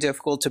very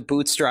difficult to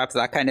bootstrap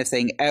that kind of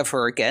thing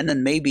ever again.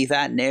 And maybe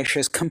that niche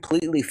is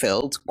completely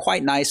filled,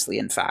 quite nicely,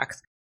 in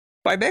fact,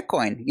 by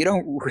Bitcoin. You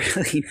don't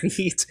really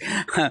need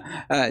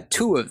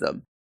two of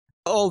them,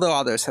 although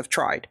others have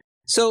tried.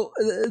 So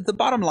the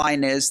bottom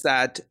line is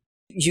that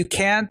you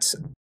can't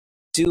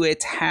do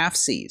it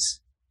halfsies.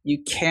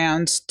 You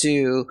can't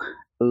do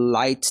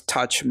light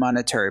touch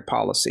monetary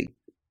policy.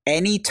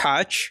 Any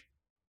touch,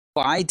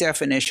 by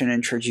definition,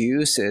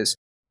 introduces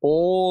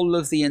all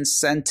of the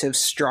incentive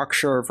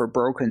structure of a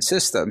broken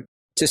system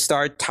to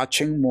start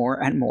touching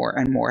more and more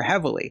and more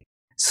heavily.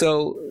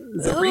 So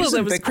the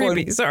reason that was Bitcoin,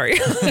 creepy. Sorry.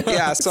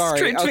 Yeah, sorry.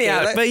 Creeped me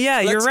out. But yeah,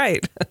 you're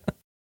right.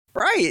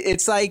 Right.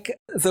 It's like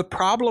the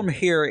problem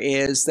here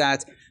is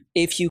that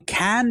if you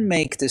can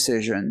make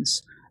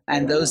decisions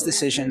and those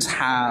decisions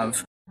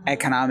have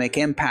economic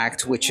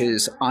impact which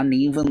is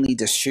unevenly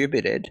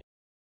distributed,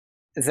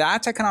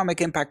 that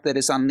economic impact that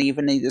is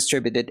unevenly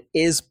distributed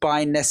is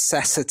by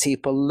necessity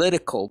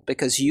political,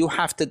 because you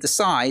have to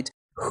decide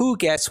who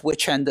gets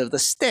which end of the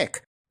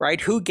stick, right?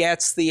 Who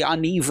gets the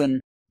uneven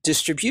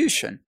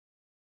distribution,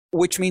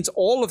 which means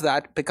all of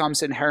that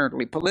becomes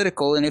inherently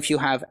political. And if you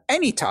have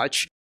any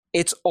touch,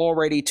 it's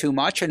already too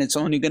much and it's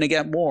only going to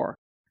get more.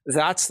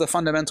 That's the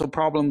fundamental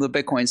problem that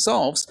Bitcoin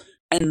solves.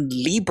 And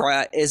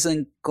Libra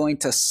isn't going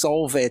to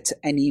solve it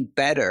any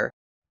better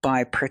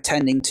by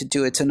pretending to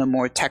do it in a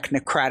more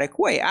technocratic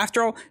way.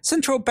 After all,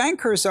 central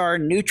bankers are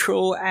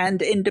neutral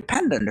and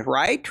independent,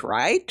 right?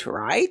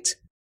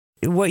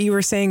 What you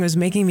were saying was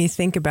making me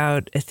think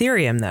about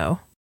Ethereum, though.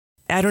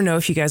 I don't know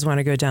if you guys want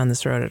to go down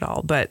this road at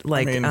all, but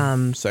like,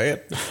 say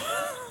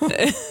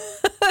it.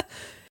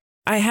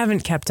 I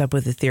haven't kept up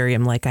with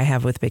Ethereum like I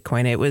have with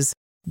Bitcoin.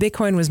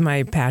 Bitcoin was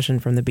my passion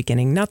from the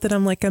beginning. Not that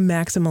I'm like a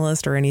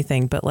maximalist or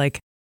anything, but like,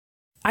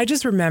 I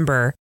just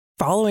remember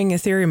following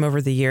Ethereum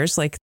over the years.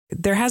 Like,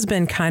 there has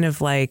been kind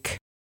of like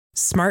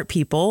smart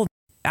people.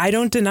 I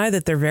don't deny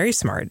that they're very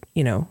smart,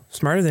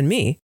 smarter than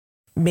me,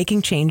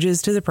 making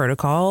changes to the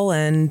protocol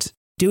and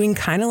doing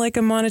kind of like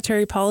a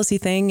monetary policy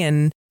thing.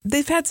 And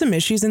they've had some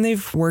issues and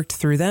they've worked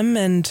through them.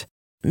 And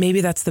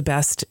maybe that's the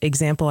best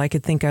example I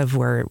could think of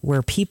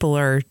where people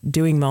are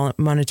doing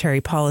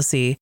monetary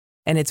policy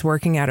and it's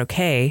working out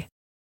okay.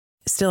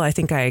 Still, I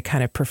think I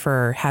kind of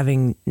prefer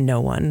having no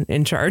one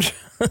in charge.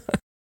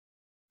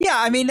 Yeah,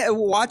 I mean,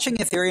 watching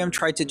Ethereum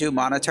try to do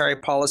monetary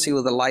policy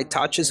with a light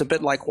touch is a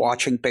bit like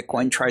watching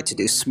Bitcoin try to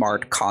do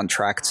smart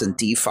contracts and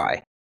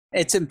DeFi.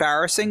 It's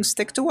embarrassing.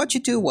 Stick to what you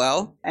do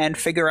well and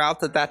figure out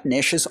that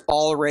niche is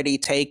already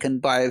taken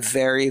by a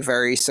very,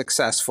 very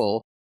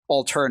successful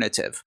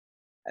alternative.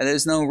 And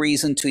there's no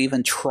reason to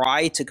even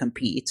try to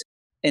compete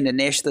in a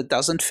niche that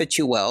doesn't fit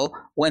you well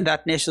when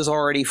that niche is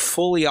already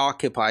fully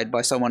occupied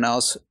by someone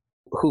else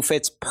who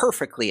fits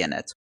perfectly in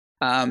it.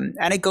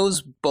 And it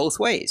goes both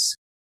ways.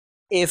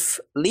 If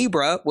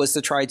Libra was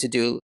to try to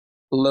do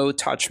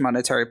low-touch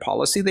monetary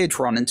policy, they'd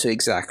run into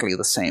exactly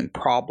the same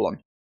problem.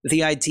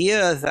 The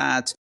idea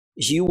that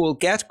you will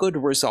get good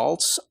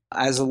results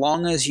as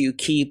long as you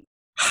keep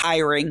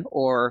hiring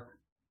or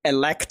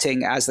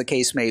electing, as the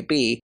case may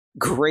be,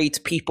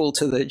 great people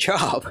to the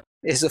job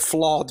is a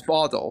flawed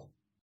model.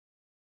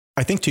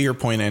 I think to your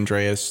point,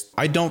 Andreas,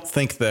 I don't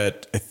think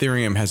that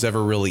Ethereum has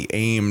ever really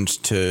aimed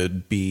to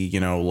be,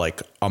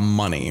 like a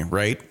money,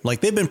 right?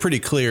 Like they've been pretty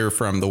clear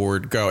from the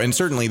word go. And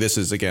certainly this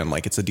is, again,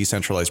 like it's a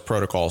decentralized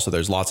protocol. So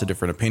there's lots of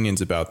different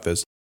opinions about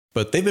this.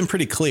 But they've been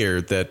pretty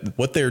clear that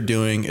what they're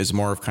doing is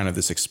more of kind of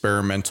this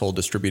experimental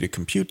distributed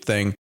compute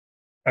thing.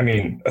 I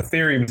mean,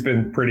 Ethereum's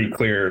been pretty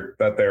clear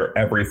that they're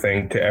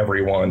everything to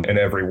everyone in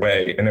every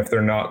way. And if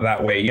they're not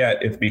that way yet,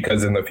 it's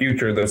because in the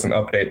future, there's an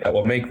update that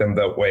will make them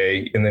that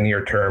way in the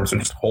near term. So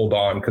just hold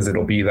on because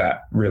it'll be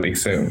that really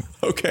soon.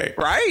 Okay.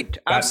 Right.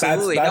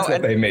 Absolutely. That's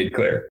what they made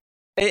clear.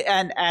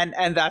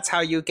 And that's how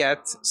you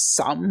get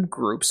some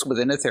groups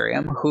within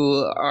Ethereum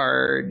who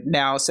are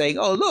now saying,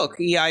 oh, look,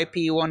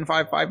 EIP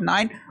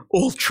 1559,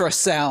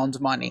 ultrasound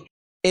money.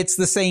 It's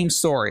the same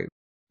story.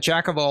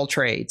 Jack of all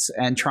trades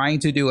and trying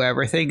to do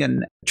everything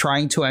and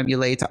trying to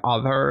emulate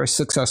other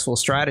successful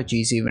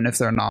strategies, even if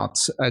they're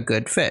not a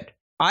good fit.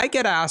 I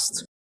get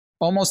asked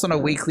almost on a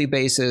weekly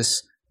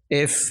basis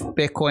if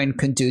Bitcoin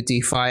can do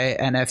DeFi,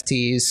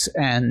 NFTs,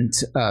 and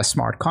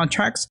smart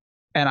contracts.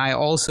 And I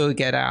also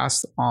get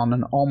asked on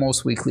an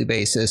almost weekly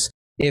basis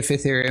if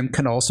Ethereum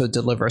can also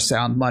deliver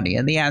sound money.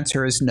 And the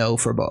answer is no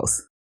for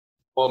both.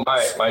 Well,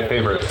 my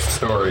favorite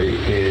story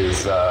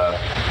is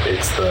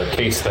it's the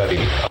case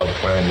study of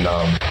when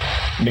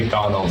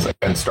McDonald's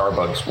and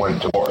Starbucks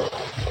went to war,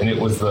 and it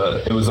was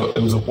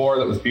a war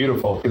that was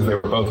beautiful because they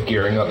were both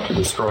gearing up to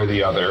destroy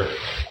the other,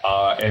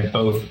 and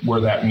both were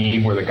that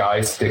meme where the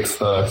guy sticks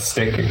the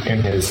stick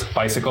in his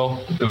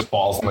bicycle, just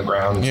falls on the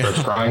ground and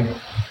starts crying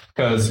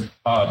because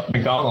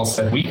McDonald's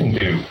said we can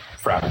do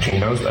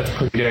frappuccinos. That's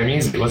pretty damn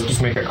easy. Let's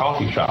just make a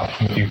coffee shop.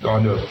 If you've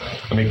gone to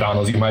a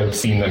McDonald's, you might have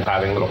seen them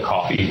having little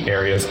coffee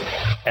areas.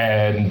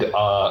 And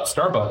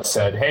Starbucks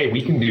said, hey,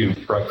 we can do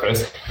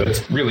breakfast, but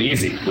it's really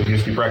easy. We can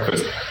just do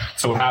breakfast.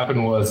 So what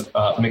happened was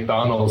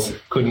McDonald's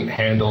couldn't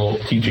handle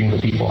teaching the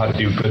people how to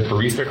do good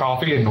barista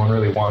coffee, and no one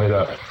really wanted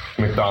a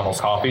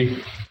McDonald's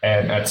coffee.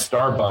 And at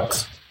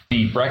Starbucks,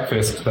 the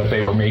breakfast that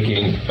they were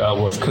making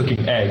was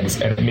cooking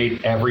eggs, and it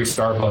made every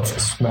Starbucks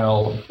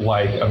smell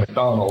like a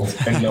McDonald's,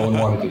 and no one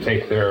wanted to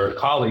take their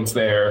colleagues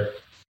there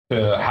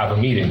to have a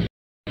meeting.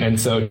 And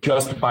so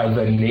just by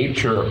the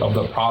nature of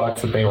the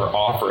products that they were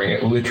offering,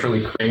 it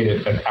literally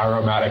created an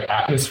aromatic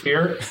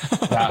atmosphere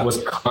that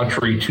was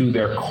contrary to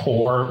their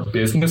core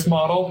business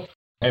model.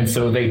 And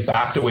so they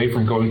backed away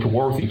from going to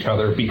war with each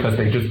other because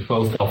they just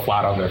both fell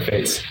flat on their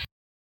face.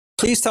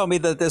 Please tell me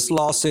that this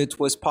lawsuit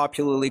was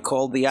popularly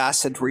called the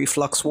Acid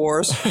Reflux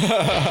Wars. There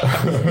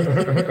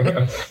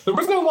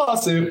was no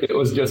lawsuit. It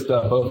was just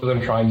both of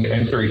them trying to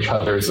enter each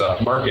other's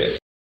market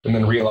and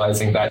then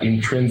realizing that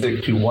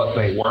intrinsic to what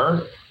they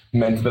were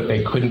meant that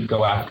they couldn't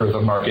go after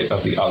the market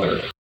of the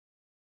other.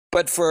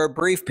 But for a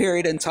brief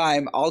period in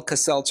time,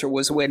 Alka-Seltzer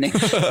was winning.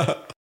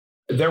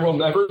 There will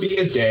never be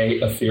a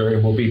day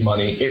Ethereum will be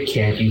money. It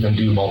can't even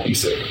do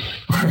multi-sig.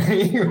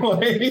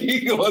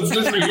 Let's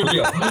just be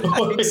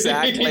real.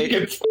 Exactly.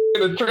 It's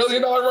 $1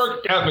 trillion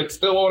market cap. It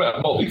still won't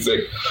have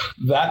multi-sig.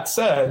 That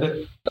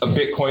said, a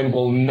Bitcoin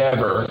will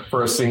never,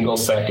 for a single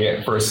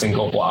second, for a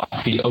single block,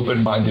 be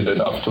open-minded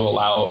enough to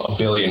allow a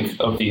billionth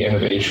of the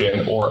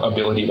innovation or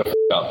ability to f***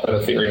 up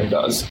that Ethereum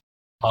does.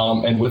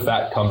 And with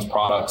that comes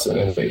products and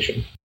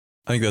innovation.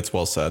 I think that's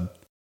well said.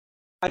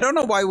 I don't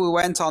know why we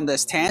went on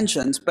this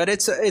tangent, but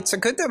it's a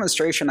good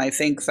demonstration, I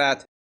think,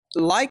 that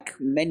like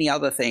many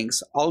other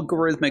things,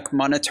 algorithmic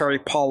monetary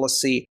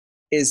policy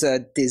is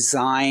a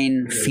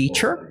design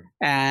feature,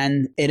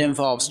 and it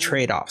involves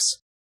trade-offs.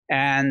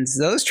 And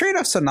those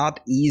trade-offs are not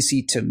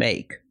easy to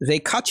make. They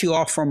cut you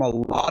off from a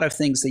lot of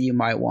things that you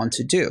might want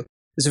to do.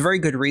 There's a very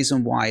good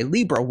reason why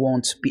Libra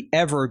won't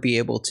ever be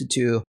able to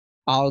do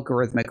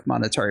algorithmic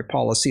monetary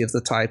policy of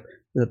the type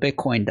that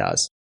Bitcoin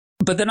does.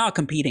 But they're not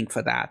competing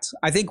for that.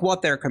 I think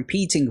what they're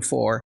competing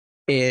for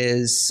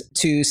is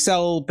to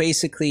sell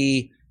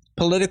basically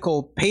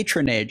political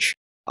patronage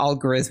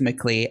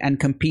algorithmically and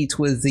compete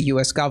with the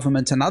US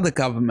government and other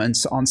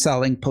governments on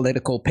selling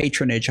political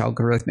patronage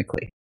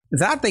algorithmically.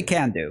 That they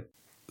can do.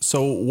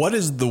 So what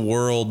is the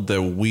world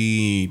that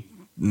we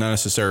not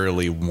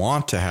necessarily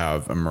want to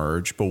have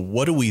emerge, but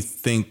what do we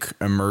think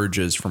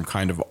emerges from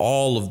kind of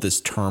all of this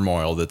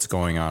turmoil that's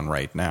going on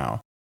right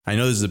now? I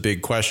know this is a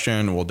big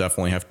question. We'll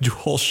definitely have to do a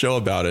whole show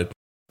about it.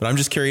 But I'm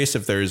just curious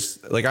if there's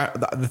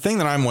the thing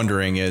that I'm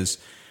wondering is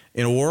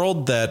in a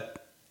world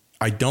that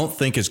I don't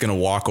think is going to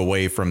walk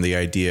away from the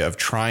idea of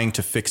trying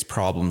to fix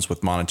problems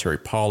with monetary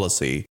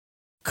policy,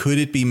 could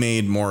it be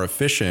made more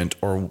efficient,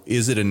 or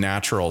is it a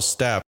natural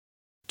step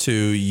to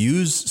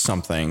use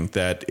something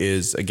that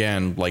is,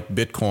 again, like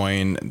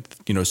Bitcoin,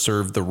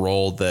 serve the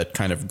role that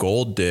kind of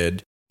gold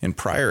did in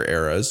prior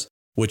eras,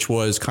 which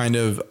was kind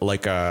of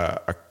like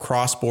a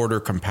cross-border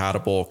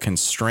compatible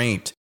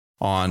constraint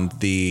on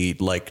the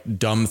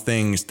dumb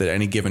things that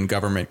any given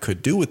government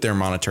could do with their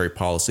monetary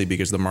policy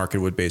because the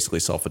market would basically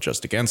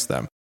self-adjust against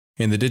them.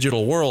 In the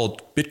digital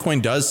world,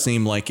 Bitcoin does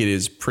seem like it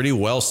is pretty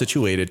well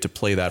situated to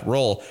play that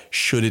role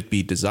should it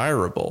be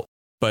desirable.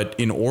 But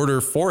in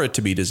order for it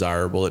to be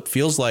desirable, it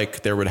feels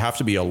like there would have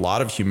to be a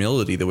lot of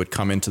humility that would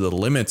come into the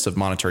limits of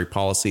monetary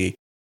policy,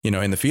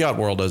 in the fiat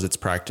world as it's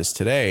practiced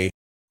today.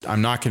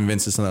 I'm not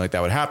convinced that something like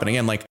that would happen.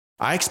 Again,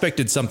 I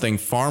expected something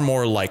far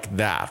more like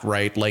that,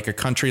 right? Like a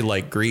country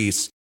like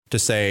Greece to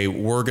say,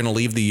 we're going to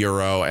leave the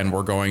euro and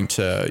we're going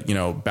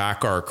to,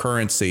 back our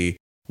currency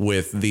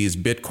with these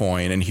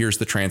Bitcoin. And here's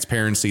the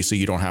transparency so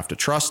you don't have to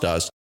trust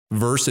us,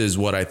 versus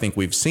what I think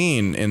we've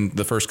seen in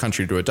the first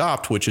country to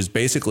adopt, which is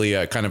basically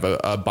a kind of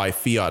a by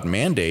fiat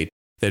mandate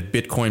that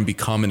Bitcoin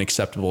become an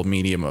acceptable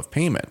medium of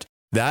payment.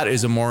 That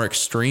is a more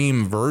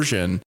extreme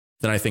version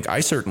than I think I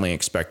certainly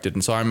expected.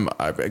 And so I'm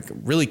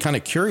really kind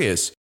of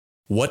curious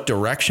what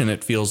direction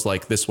it feels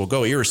like this will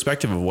go,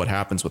 irrespective of what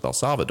happens with El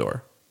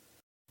Salvador.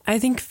 I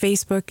think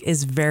Facebook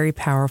is very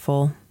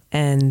powerful,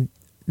 and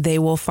they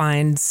will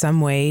find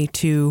some way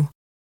to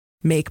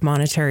make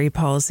monetary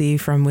policy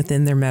from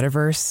within their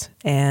metaverse,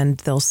 and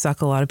they'll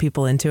suck a lot of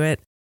people into it.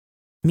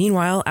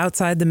 Meanwhile,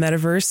 outside the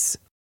metaverse,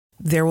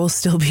 there will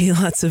still be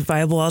lots of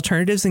viable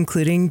alternatives,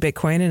 including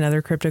Bitcoin and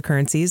other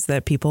cryptocurrencies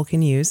that people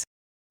can use.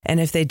 And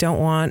if they don't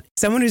want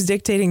someone who's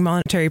dictating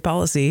monetary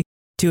policy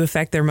to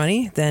affect their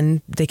money,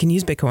 then they can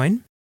use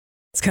Bitcoin.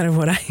 It's kind of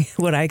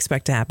what I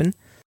expect to happen.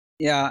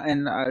 Yeah,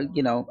 and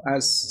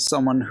as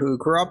someone who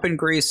grew up in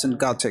Greece and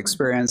got to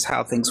experience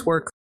how things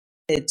work,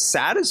 it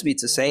saddens me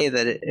to say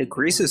that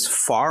Greece is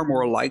far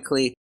more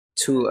likely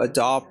to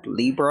adopt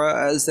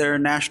Libra as their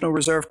national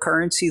reserve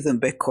currency than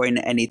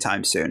Bitcoin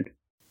anytime soon.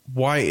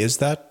 Why is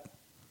that?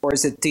 Or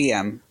is it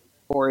DM?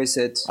 Or is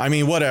it? I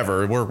mean,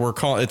 whatever. We're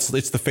calling it's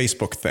the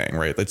Facebook thing,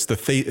 right? It's the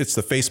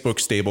Facebook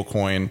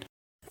stablecoin.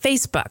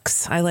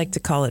 Facebucks. I like to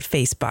call it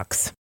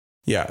Facebucks.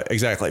 Yeah,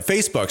 exactly.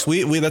 Facebucks.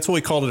 We that's what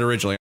we called it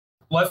originally.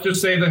 Let's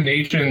just say the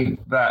nation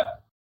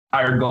that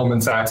hired Goldman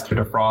Sachs to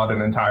defraud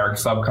an entire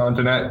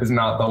subcontinent is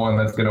not the one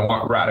that's going to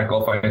want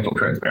radical financial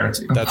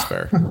transparency. That's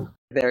fair.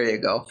 There you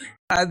go.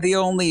 The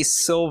only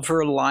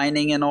silver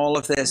lining in all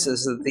of this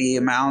is that the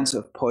amount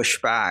of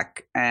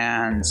pushback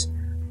and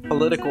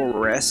political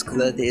risk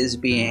that is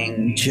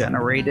being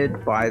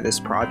generated by this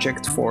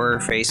project for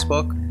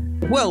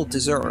Facebook, well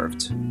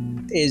deserved,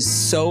 is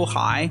so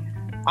high.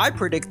 I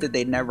predicted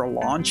they'd never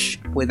launch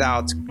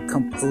without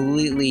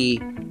completely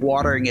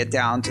watering it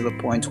down to the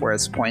point where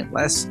it's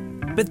pointless.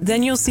 But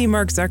then you'll see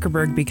Mark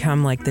Zuckerberg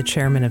become like the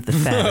chairman of the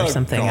Fed or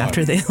something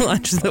after they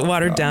launch the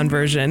watered down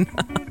version.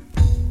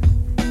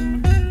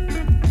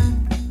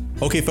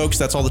 Okay, folks,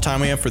 that's all the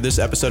time we have for this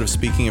episode of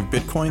Speaking of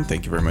Bitcoin.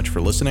 Thank you very much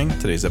for listening.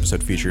 Today's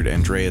episode featured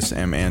Andreas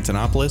M.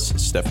 Antonopoulos,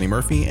 Stephanie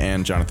Murphy,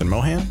 and Jonathan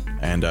Mohan,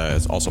 and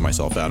also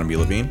myself, Adam B.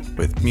 Levine,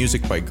 with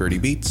music by Gertie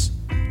Beats.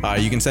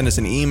 You can send us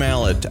an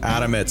email at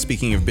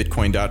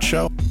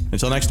adam@speakingofbitcoin.show.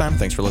 Until next time,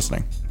 thanks for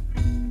listening.